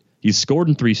 And he's scored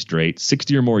in 3 straight,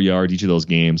 60 or more yards each of those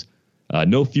games.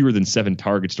 No fewer than 7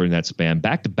 targets during that span.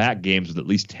 Back-to-back games with at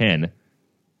least 10.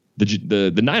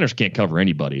 The Niners can't cover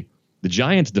anybody. The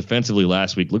Giants defensively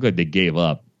last week looked like they gave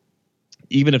up.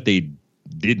 Even if they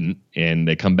didn't and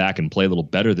they come back and play a little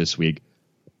better this week,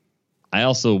 I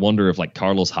also wonder if like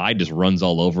Carlos Hyde just runs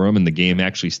all over them and the game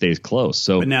actually stays close.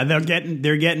 So, but now they're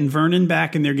getting Vernon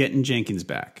back and they're getting Jenkins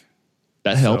back.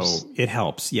 That helps. So it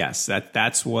helps. Yes,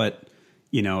 that's what,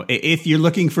 if you're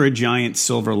looking for a Giant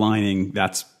silver lining,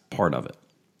 that's part of it.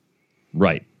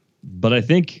 Right. But I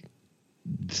think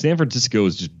San Francisco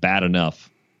is just bad enough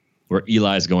where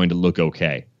Eli is going to look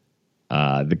okay.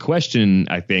 The question,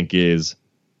 I think, is,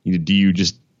 do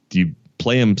you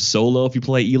play him solo if you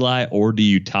play Eli, or do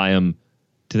you tie him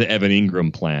to the Evan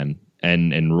Ingram plan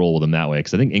and roll with him that way?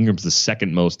 Because I think Ingram's the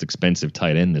second most expensive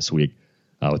tight end this week,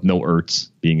 with no Ertz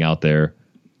being out there,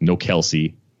 no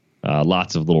Kelsey,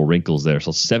 lots of little wrinkles there.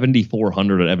 So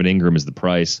 7,400 on Evan Ingram is the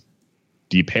price.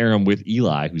 Do you pair him with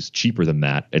Eli, who's cheaper than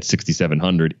that at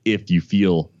 6,700, if you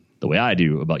feel the way I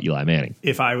do about Eli Manning?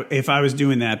 If I was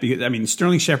doing that, because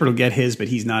Sterling Shepard will get his, but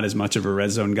he's not as much of a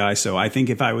red zone guy. So I think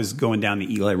if I was going down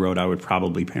the Eli road, I would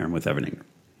probably pair him with Evan Ingram.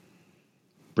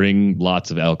 Bring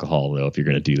lots of alcohol though if you're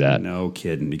going to do that. No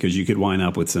kidding, because you could wind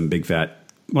up with some big fat,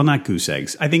 well, not goose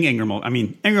eggs. I think Ingram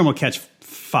will catch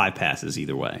 5 passes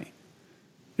either way.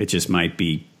 It just might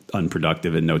be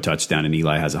unproductive and no touchdown, and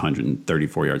Eli has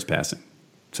 134 yards passing.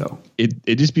 So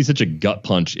it'd just be such a gut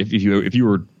punch if you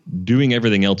were doing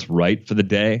everything else right for the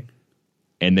day,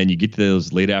 and then you get to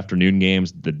those late afternoon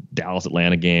games, the Dallas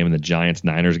Atlanta game and the Giants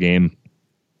Niners game,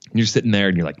 and you're sitting there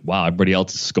and you're like, wow, everybody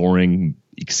else is scoring,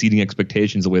 exceeding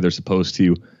expectations the way they're supposed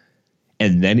to,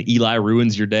 and then Eli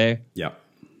ruins your day. Yeah,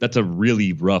 that's a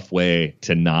really rough way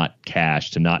to not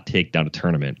cash, to not take down a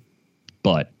tournament.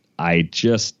 But I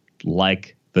just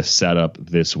like the setup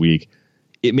this week.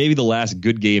 It may be the last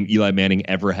good game Eli Manning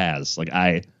ever has. Like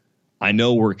I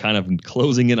know we're kind of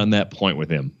closing in on that point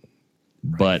with him,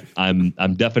 but I'm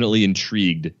definitely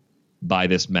intrigued by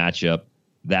this matchup,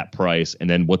 that price, and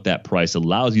then what that price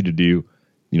allows you to do.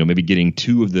 Maybe getting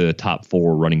 2 of the top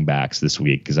 4 running backs this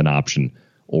week is an option,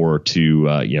 or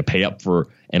to pay up for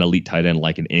an elite tight end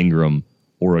like an Ingram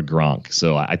or a Gronk.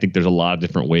 So I think there's a lot of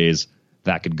different ways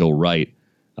that could go right.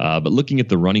 But looking at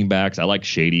the running backs, I like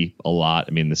Shady a lot.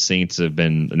 The Saints have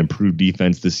been an improved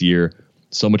defense this year.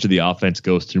 So much of the offense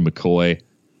goes through McCoy.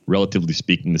 Relatively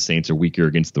speaking, the Saints are weaker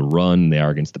against the run. They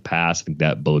are against the pass. I think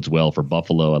that bodes well for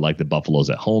Buffalo. I like the Buffalo's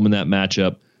at home in that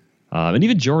matchup. And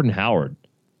even Jordan Howard,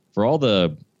 for all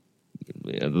the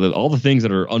things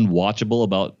that are unwatchable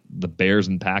about the Bears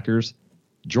and Packers,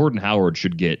 Jordan Howard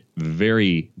should get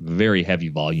very, very heavy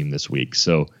volume this week.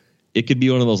 So it could be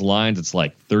one of those lines. It's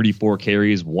like 34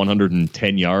 carries,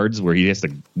 110 yards where he has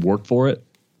to work for it.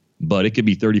 But it could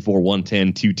be 34,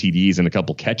 110, 2 TDs, and a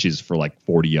couple catches for like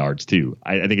 40 yards too.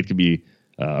 I think it could be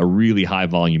a really high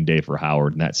volume day for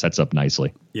Howard, and that sets up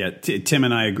nicely. Yeah, Tim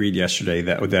and I agreed yesterday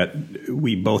that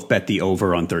we both bet the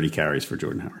over on 30 carries for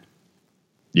Jordan Howard.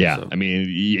 Yeah, So. and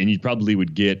you probably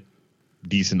would get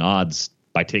decent odds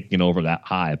by taking it over that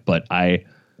high. But I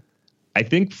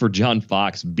think for John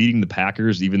Fox, beating the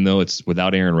Packers, even though it's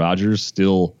without Aaron Rodgers,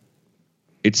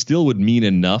 it still would mean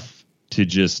enough to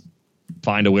just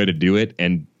find a way to do it.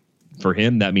 And for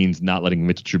him, that means not letting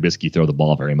Mitch Trubisky throw the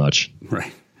ball very much.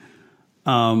 Right.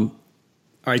 All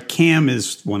right, Cam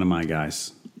is one of my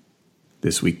guys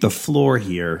this week. The floor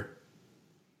here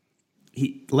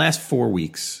he last 4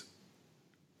 weeks,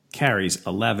 carries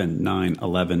 11, 9,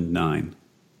 11, 9.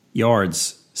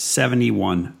 Yards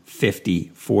 71, 50,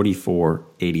 44,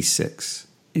 86.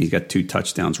 And he's got 2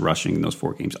 touchdowns rushing in those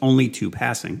 4 games. Only 2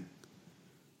 passing.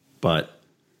 But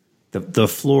the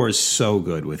floor is so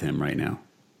good with him right now.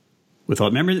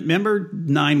 Remember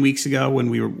 9 weeks ago when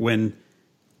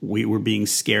we were being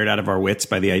scared out of our wits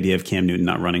by the idea of Cam Newton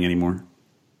not running anymore?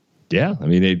 Yeah, I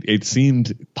mean, it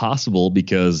seemed possible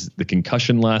because the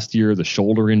concussion last year, the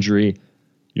shoulder injury,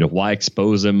 why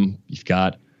expose him? You've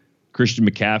got Christian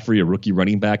McCaffrey, a rookie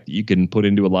running back that you can put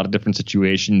into a lot of different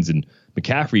situations. And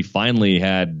McCaffrey finally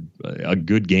had a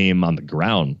good game on the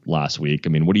ground last week. I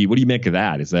mean, what do you make of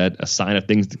that? Is that a sign of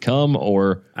things to come,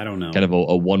 or I don't know, kind of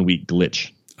a 1 week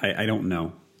glitch? I don't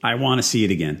know. I want to see it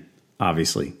again,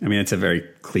 obviously. I mean, it's a very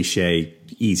cliche,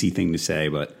 easy thing to say,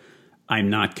 but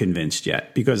I'm not convinced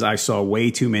yet because I saw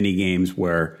way too many games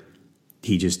where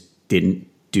he just didn't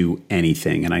do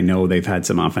anything. And I know they've had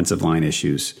some offensive line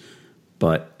issues,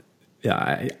 but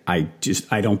I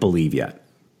don't believe yet. I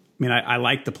mean, I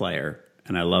like the player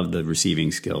and I love the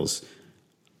receiving skills.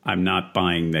 I'm not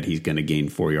buying that he's going to gain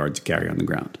 4 yards to carry on the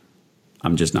ground.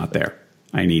 I'm just not there.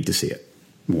 I need to see it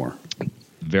more.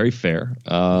 Very fair.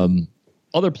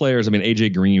 Other players, I mean,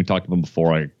 AJ Green, we talked about him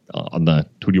before on the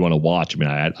Who Do You Want to Watch? I mean,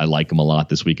 I like him a lot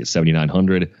this week at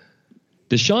 7,900.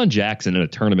 Deshaun Jackson in a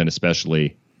tournament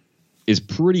especially is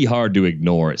pretty hard to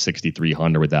ignore at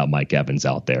 6,300 without Mike Evans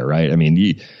out there, right? I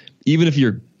mean, even if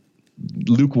you're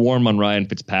lukewarm on Ryan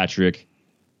Fitzpatrick,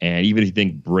 and even if you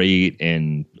think Brait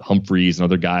and Humphreys and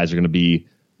other guys are going to be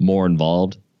more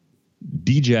involved,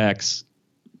 D-Jax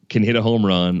can hit a home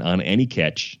run on any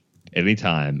catch at any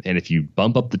time. And if you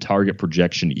bump up the target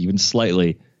projection even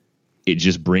slightly, it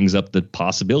just brings up the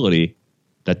possibility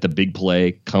that the big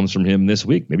play comes from him this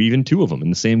week, maybe even 2 of them in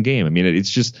the same game. I mean,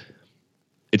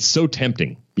 it's so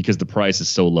tempting because the price is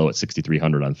so low at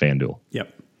 6,300 on FanDuel.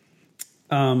 Yep.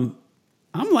 I'm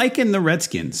liking the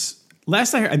Redskins.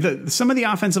 Last I heard, some of the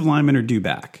offensive linemen are due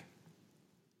back.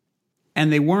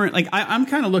 And they weren't, like, I'm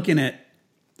kind of looking at,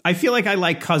 I feel like I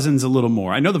like Cousins a little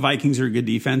more. I know the Vikings are a good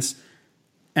defense,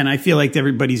 and I feel like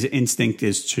everybody's instinct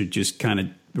is to just kind of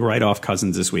write off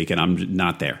Cousins this week, and I'm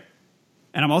not there.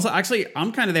 And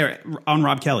I'm kind of there on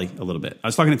Rob Kelly a little bit. I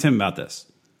was talking to Tim about this.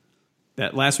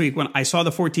 That last week when I saw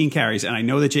the 14 carries, and I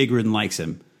know that Jay Gruden likes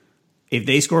him, if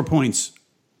they score points,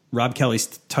 Rob Kelly's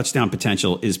touchdown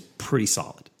potential is pretty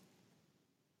solid.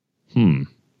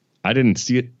 I didn't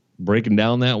see it breaking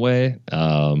down that way.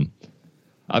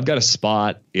 I've got a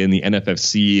spot in the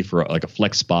NFFC for like a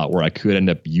flex spot where I could end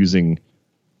up using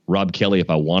Rob Kelly if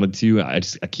I wanted to. I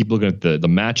keep looking at the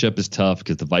matchup is tough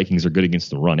because the Vikings are good against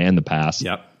the run and the pass.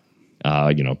 Yep.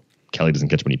 Kelly doesn't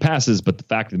catch many passes, but the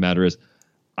fact of the matter is,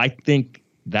 I think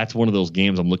that's one of those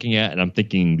games I'm looking at, and I'm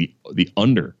thinking the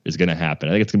under is going to happen.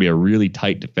 I think it's going to be a really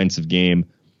tight defensive game,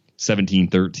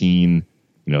 17-13,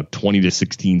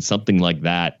 20-16, something like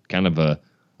that, kind of a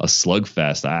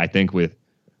slugfest. I think with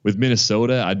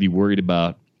Minnesota, I'd be worried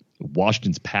about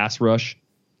Washington's pass rush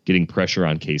getting pressure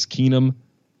on Case Keenum.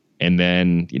 And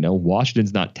then,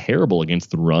 Washington's not terrible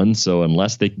against the run. So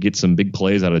unless they can get some big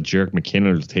plays out of Jerick McKinnon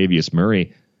or Latavius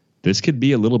Murray, this could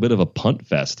be a little bit of a punt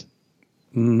fest.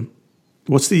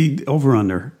 What's the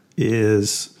over-under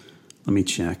is, let me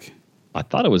check. I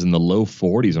thought it was in the low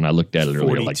 40s when I looked at it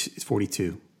earlier. It's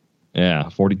 42. Yeah,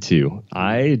 42.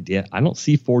 I don't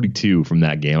see 42 from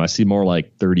that game. I see more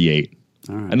like 38.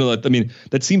 All right. I know that. I mean,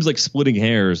 that seems like splitting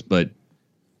hairs, but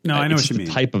no, I know what you mean.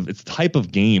 It's the type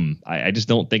of game. I just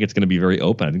don't think it's going to be very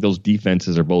open. I think those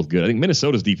defenses are both good. I think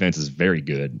Minnesota's defense is very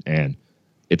good, and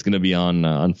it's going to be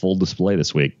on full display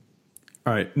this week.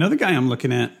 All right, another guy I'm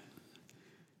looking at,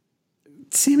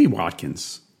 Sammy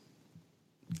Watkins,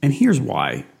 and here's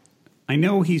why. I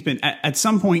know he's been at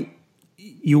some point.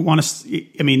 You want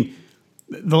to. I mean,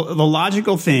 the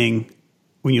logical thing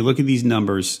when you look at these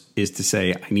numbers is to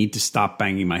say, I need to stop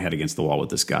banging my head against the wall with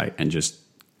this guy and just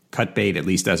cut bait, at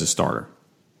least as a starter.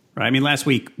 Right? I mean, last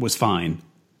week was fine,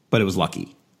 but it was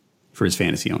lucky for his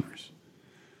fantasy owners.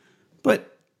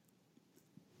 But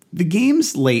the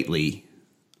games lately,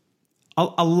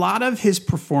 a lot of his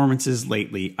performances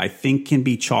lately, I think, can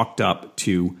be chalked up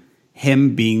to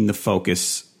him being the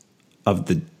focus of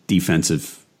the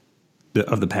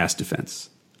pass defense.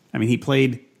 I mean, he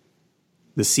played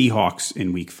the Seahawks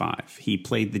in week 5. He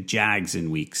played the Jags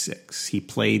in week 6. He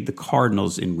played the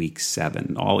Cardinals in week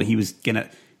 7. He was gonna,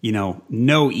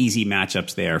 no easy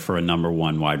matchups there for a number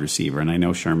 1 wide receiver. And I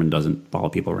know Sherman doesn't follow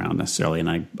people around necessarily,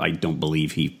 and I don't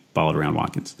believe he followed around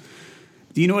Watkins.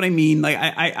 Do you know what I mean? Like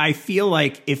I feel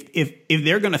like if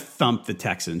they're going to thump the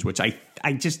Texans, which I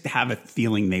I just have a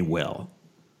feeling they will.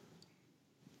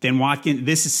 Then Watkins,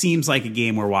 this seems like a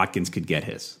game where Watkins could get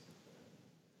his.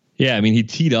 Yeah, I mean, he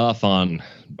teed off on,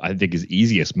 I think, his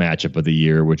easiest matchup of the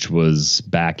year, which was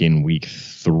back in week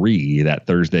 3, that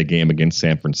Thursday game against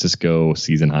San Francisco,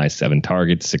 season high 7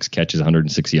 targets, 6 catches,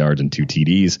 106 yards, and 2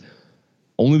 TDs.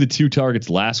 Only the 2 targets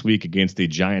last week against the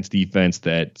Giants defense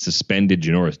that suspended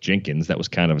Janoris Jenkins. That was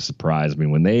kind of a surprise. I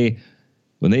mean, when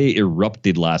they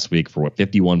erupted last week for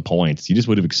 51 points, you just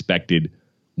would have expected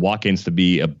Watkins to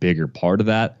be a bigger part of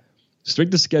that.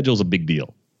 Strength of schedule is a big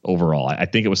deal overall. I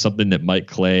think it was something that Mike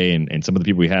Clay and some of the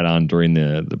people we had on during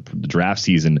the draft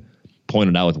season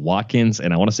pointed out with Watkins,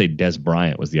 and I want to say Des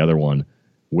Bryant was the other one,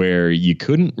 where you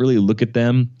couldn't really look at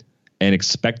them and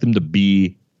expect them to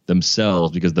be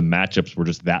themselves because the matchups were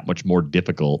just that much more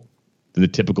difficult than the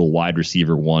typical wide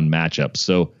receiver 1 matchup.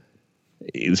 So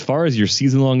as far as your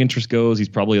season-long interest goes, he's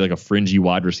probably like a fringy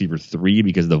wide receiver 3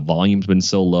 because the volume's been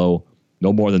so low.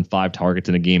 No more than 5 targets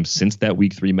in a game since that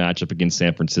week 3 matchup against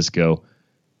San Francisco.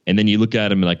 And then you look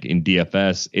at him like in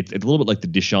DFS, it's a little bit like the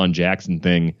Deshaun Jackson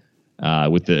thing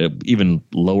with the even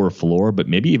lower floor, but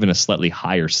maybe even a slightly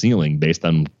higher ceiling based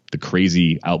on the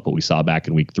crazy output we saw back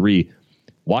in week 3.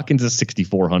 Watkins is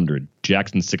 6,400.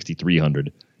 Jackson's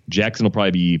 6,300. Jackson will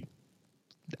probably be,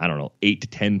 8 to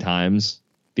 10 times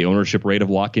the ownership rate of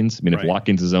Watkins. I mean, if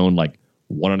Watkins is owned like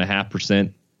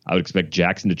 1.5%, I would expect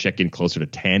Jackson to check in closer to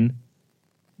 10.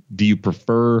 Do you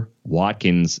prefer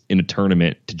Watkins in a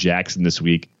tournament to Jackson this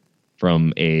week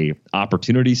from a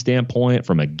opportunity standpoint,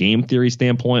 from a game theory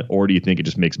standpoint, or do you think it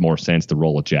just makes more sense to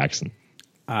roll with Jackson?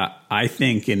 I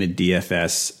think in a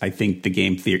DFS, I think the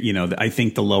game theory, I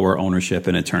think the lower ownership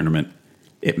in a tournament,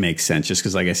 it makes sense. Just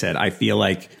because, like I said, I feel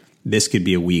like this could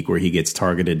be a week where he gets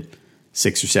targeted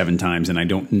 6 or 7 times, and I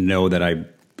don't know that I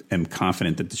am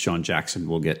confident that Deshaun Jackson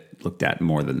will get looked at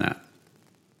more than that.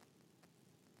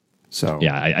 So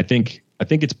yeah, I think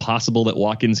it's possible that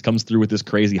Watkins comes through with this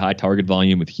crazy high target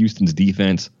volume with Houston's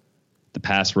defense, the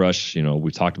pass rush.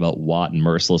 We've talked about Watt and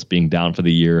Merciless being down for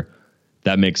the year.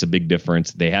 That makes a big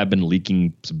difference. They have been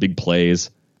leaking some big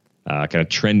plays, kind of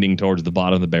trending towards the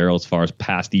bottom of the barrel as far as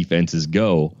pass defenses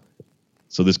go.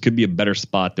 So this could be a better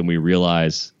spot than we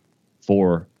realize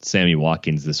for Sammy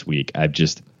Watkins this week. I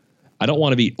don't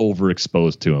want to be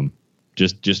overexposed to him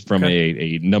just from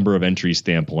a number of entries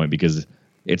standpoint, because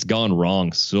it's gone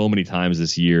wrong so many times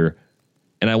this year.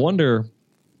 And I wonder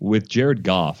with Jared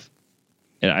Goff,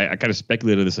 and I kind of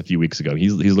speculated this a few weeks ago,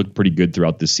 he's looked pretty good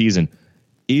throughout this season.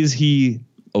 Is he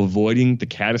avoiding the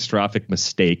catastrophic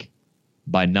mistake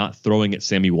by not throwing at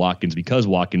Sammy Watkins because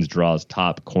Watkins draws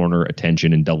top corner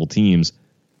attention in double teams?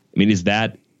 I mean, is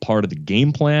that part of the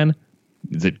game plan?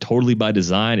 Is it totally by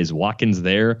design? Is Watkins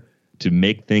there to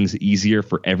make things easier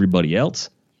for everybody else?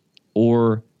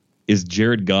 Or is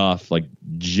Jared Goff like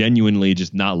genuinely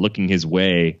just not looking his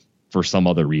way for some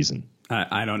other reason?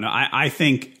 I don't know. I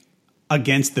think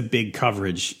against the big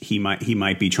coverage, he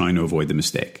might be trying to avoid the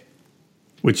mistake,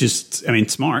 which is,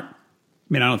 smart. I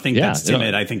mean, I don't think that's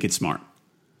timid. I think it's smart.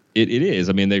 It is.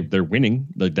 I mean, they're winning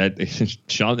like that.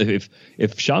 Sean, if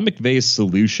Sean McVay's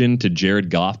solution to Jared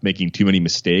Goff making too many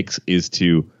mistakes is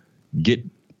to get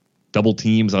double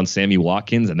teams on Sammy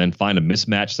Watkins and then find a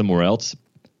mismatch somewhere else,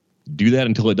 do that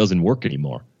until it doesn't work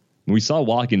anymore. We saw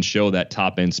Watkins show that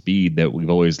top end speed that we've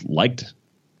always liked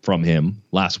from him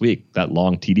last week. That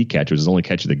long TD catch was his only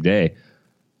catch of the day.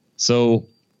 So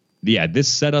yeah, this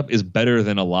setup is better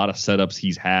than a lot of setups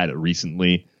he's had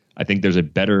recently. I think there's a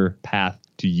better path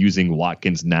to using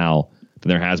Watkins now than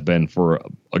there has been for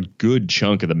a good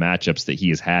chunk of the matchups that he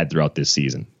has had throughout this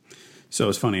season. So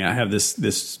it's funny. I have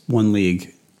this one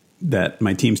league that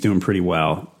my team's doing pretty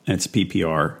well, and it's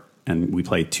PPR, and we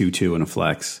play 2-2 in a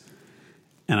flex.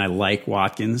 And I like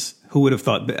Watkins. Who would have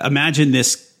thought? Imagine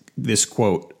this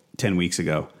quote 10 weeks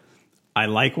ago. I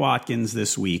like Watkins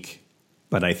this week,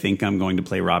 but I think I'm going to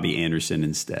play Robbie Anderson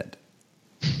instead.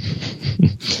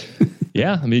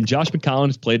 Yeah, I mean, Josh McCown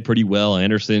has played pretty well.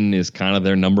 Anderson is kind of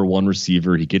their number one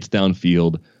receiver. He gets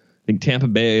downfield. I think Tampa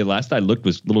Bay, last I looked,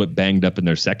 was a little bit banged up in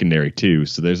their secondary too.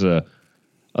 So there's a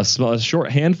small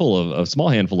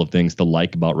handful of things to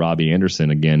like about Robbie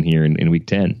Anderson again here in week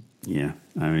 10. Yeah,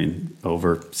 I mean,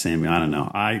 over Sammy, I don't know.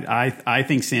 I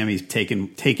think Sammy's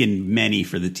taken many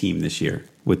for the team this year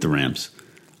with the Rams,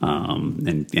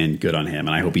 and good on him.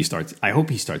 And I hope he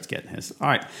starts getting his. All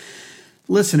right.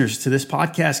 Listeners to this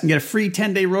podcast can get a free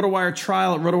 10-day RotoWire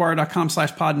trial at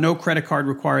rotowire.com/pod. No credit card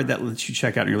required. That lets you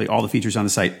check out nearly all the features on the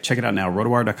site. Check it out now,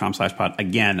 rotowire.com/pod.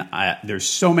 Again, there's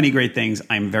so many great things.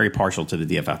 I'm very partial to the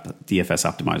DFS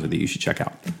optimizer that you should check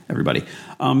out, everybody.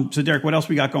 So, Derek, what else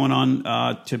we got going on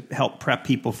to help prep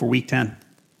people for Week 10?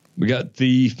 We got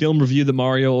the film review that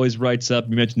Mario always writes up.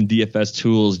 You mentioned the DFS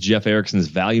tools, Jeff Erickson's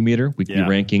Value Meter, weekly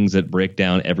rankings that break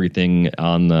down everything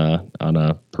on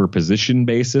a per position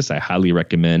basis. I highly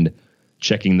recommend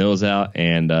checking those out.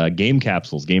 And game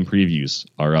capsules, game previews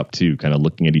are up too, kind of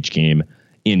looking at each game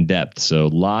in depth. So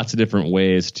lots of different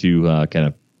ways to kind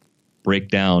of break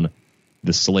down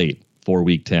the slate for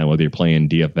Week 10, whether you're playing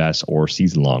DFS or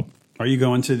season long. Are you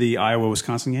going to the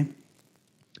Iowa-Wisconsin game?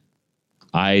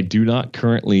 I do not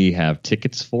currently have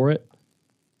tickets for it.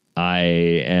 I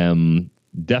am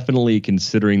definitely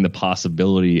considering the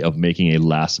possibility of making a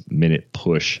last-minute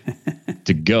push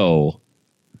to go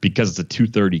because it's a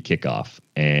 2:30 kickoff.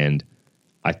 And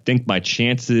I think my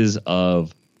chances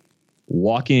of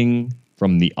walking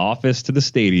from the office to the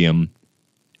stadium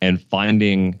and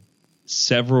finding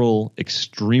several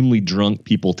extremely drunk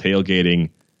people tailgating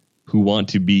who want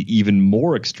to be even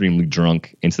more extremely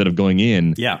drunk instead of going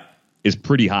in is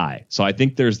pretty high. So I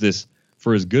think there's this,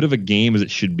 for as good of a game as it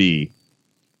should be,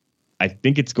 I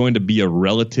think it's going to be a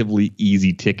relatively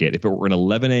easy ticket. If it were an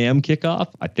 11 a.m. kickoff,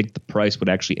 I think the price would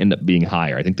actually end up being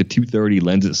higher. I think the 2:30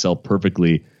 lends itself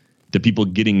perfectly to people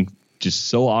getting just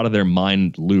so out of their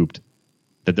mind looped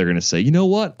that they're going to say, you know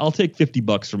what, I'll take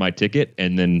 $50 for my ticket,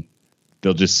 and then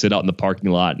they'll just sit out in the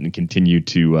parking lot and continue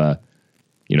to,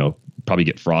 probably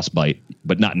get frostbite,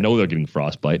 but not know they're getting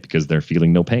frostbite because they're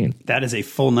feeling no pain. That is a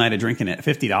full night of drinking at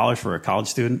 $50 for a college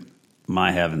student.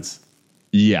 My heavens.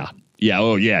 Yeah. Yeah.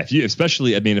 Oh, yeah.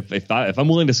 Especially, I mean, if I'm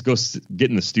willing to go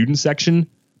get in the student section,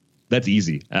 that's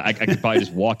easy. I could probably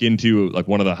just walk into like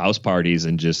one of the house parties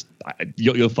and just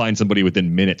you'll find somebody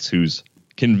within minutes who's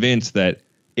convinced that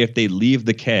if they leave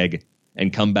the keg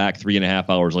and come back 3.5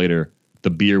 hours later, the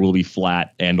beer will be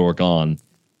flat and or gone,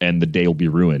 and the day will be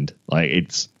ruined.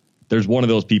 There's one of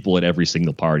those people at every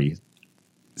single party.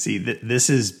 See, this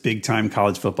is big time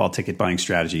college football ticket buying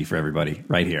strategy for everybody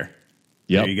right here.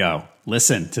 Yep. There you go.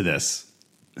 Listen to this.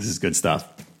 This is good stuff.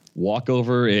 Walk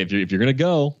over if you're gonna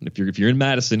go. If you're in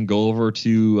Madison, go over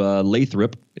to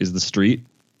Lathrop is the street.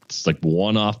 It's like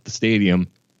one off the stadium.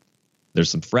 There's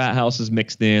some frat houses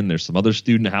mixed in. There's some other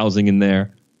student housing in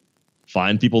there.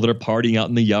 Find people that are partying out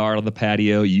in the yard on the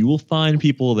patio. You will find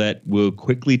people that will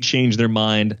quickly change their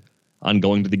mind on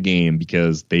going to the game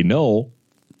because they know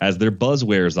as their buzz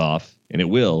wears off, and it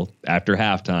will after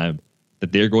halftime,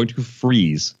 that they're going to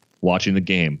freeze watching the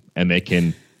game, and they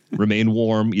can remain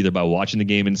warm either by watching the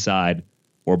game inside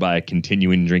or by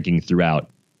continuing drinking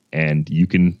throughout. And you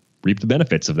can reap the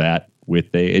benefits of that with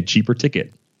a cheaper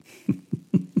ticket.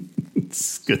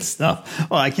 It's good stuff.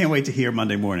 Well, I can't wait to hear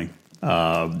Monday morning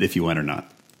if you went or not.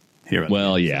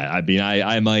 Well, yeah. I mean,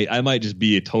 I might just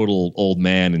be a total old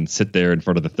man and sit there in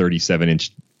front of the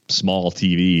 37-inch small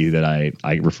TV that I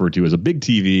refer to as a big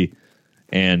TV,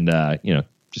 and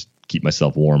just keep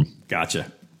myself warm.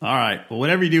 Gotcha. All right. Well,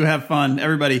 whatever you do, have fun,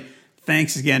 everybody.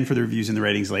 Thanks again for the reviews and the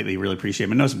ratings lately. Really appreciate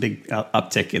them. I know it's a big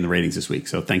uptick in the ratings this week,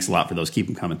 so thanks a lot for those. Keep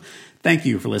them coming. Thank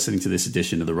you for listening to this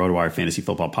edition of the RotoWire Fantasy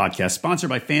Football Podcast, sponsored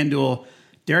by FanDuel.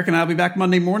 Derek and I will be back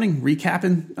Monday morning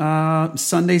recapping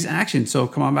Sunday's action. So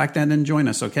come on back then and join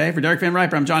us, okay? For Derek Van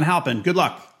Riper, I'm John Halpin. Good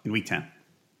luck in Week 10.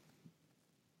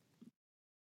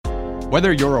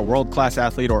 Whether you're a world-class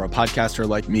athlete or a podcaster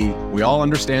like me, we all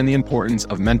understand the importance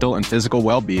of mental and physical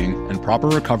well-being and proper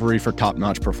recovery for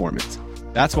top-notch performance.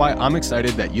 That's why I'm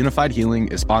excited that Unified Healing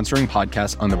is sponsoring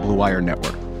podcasts on the Blue Wire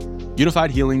Network.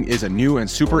 Unified Healing is a new and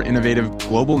super innovative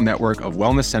global network of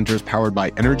wellness centers powered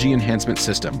by Energy Enhancement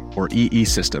System, or EE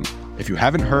System. If you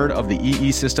haven't heard of the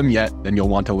EE System yet, then you'll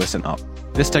want to listen up.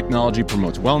 This technology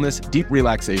promotes wellness, deep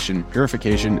relaxation,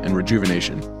 purification, and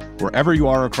rejuvenation. Wherever you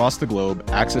are across the globe,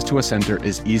 access to a center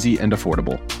is easy and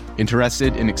affordable.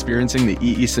 Interested in experiencing the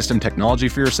EE System technology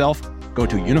for yourself? Go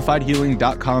to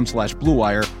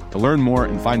unifiedhealing.com/bluewire to learn more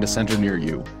and find a center near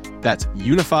you. That's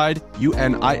unified,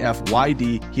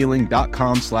 UNIFYD,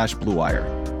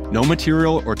 healing.com/bluewire. No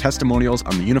material or testimonials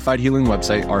on the Unified Healing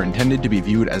website are intended to be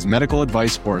viewed as medical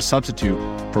advice or a substitute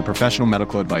for professional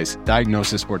medical advice,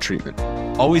 diagnosis, or treatment.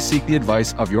 Always seek the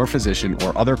advice of your physician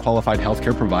or other qualified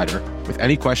healthcare provider with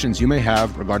any questions you may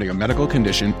have regarding a medical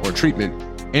condition or treatment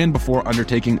and before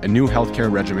undertaking a new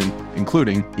healthcare regimen,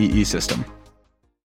 including EE System.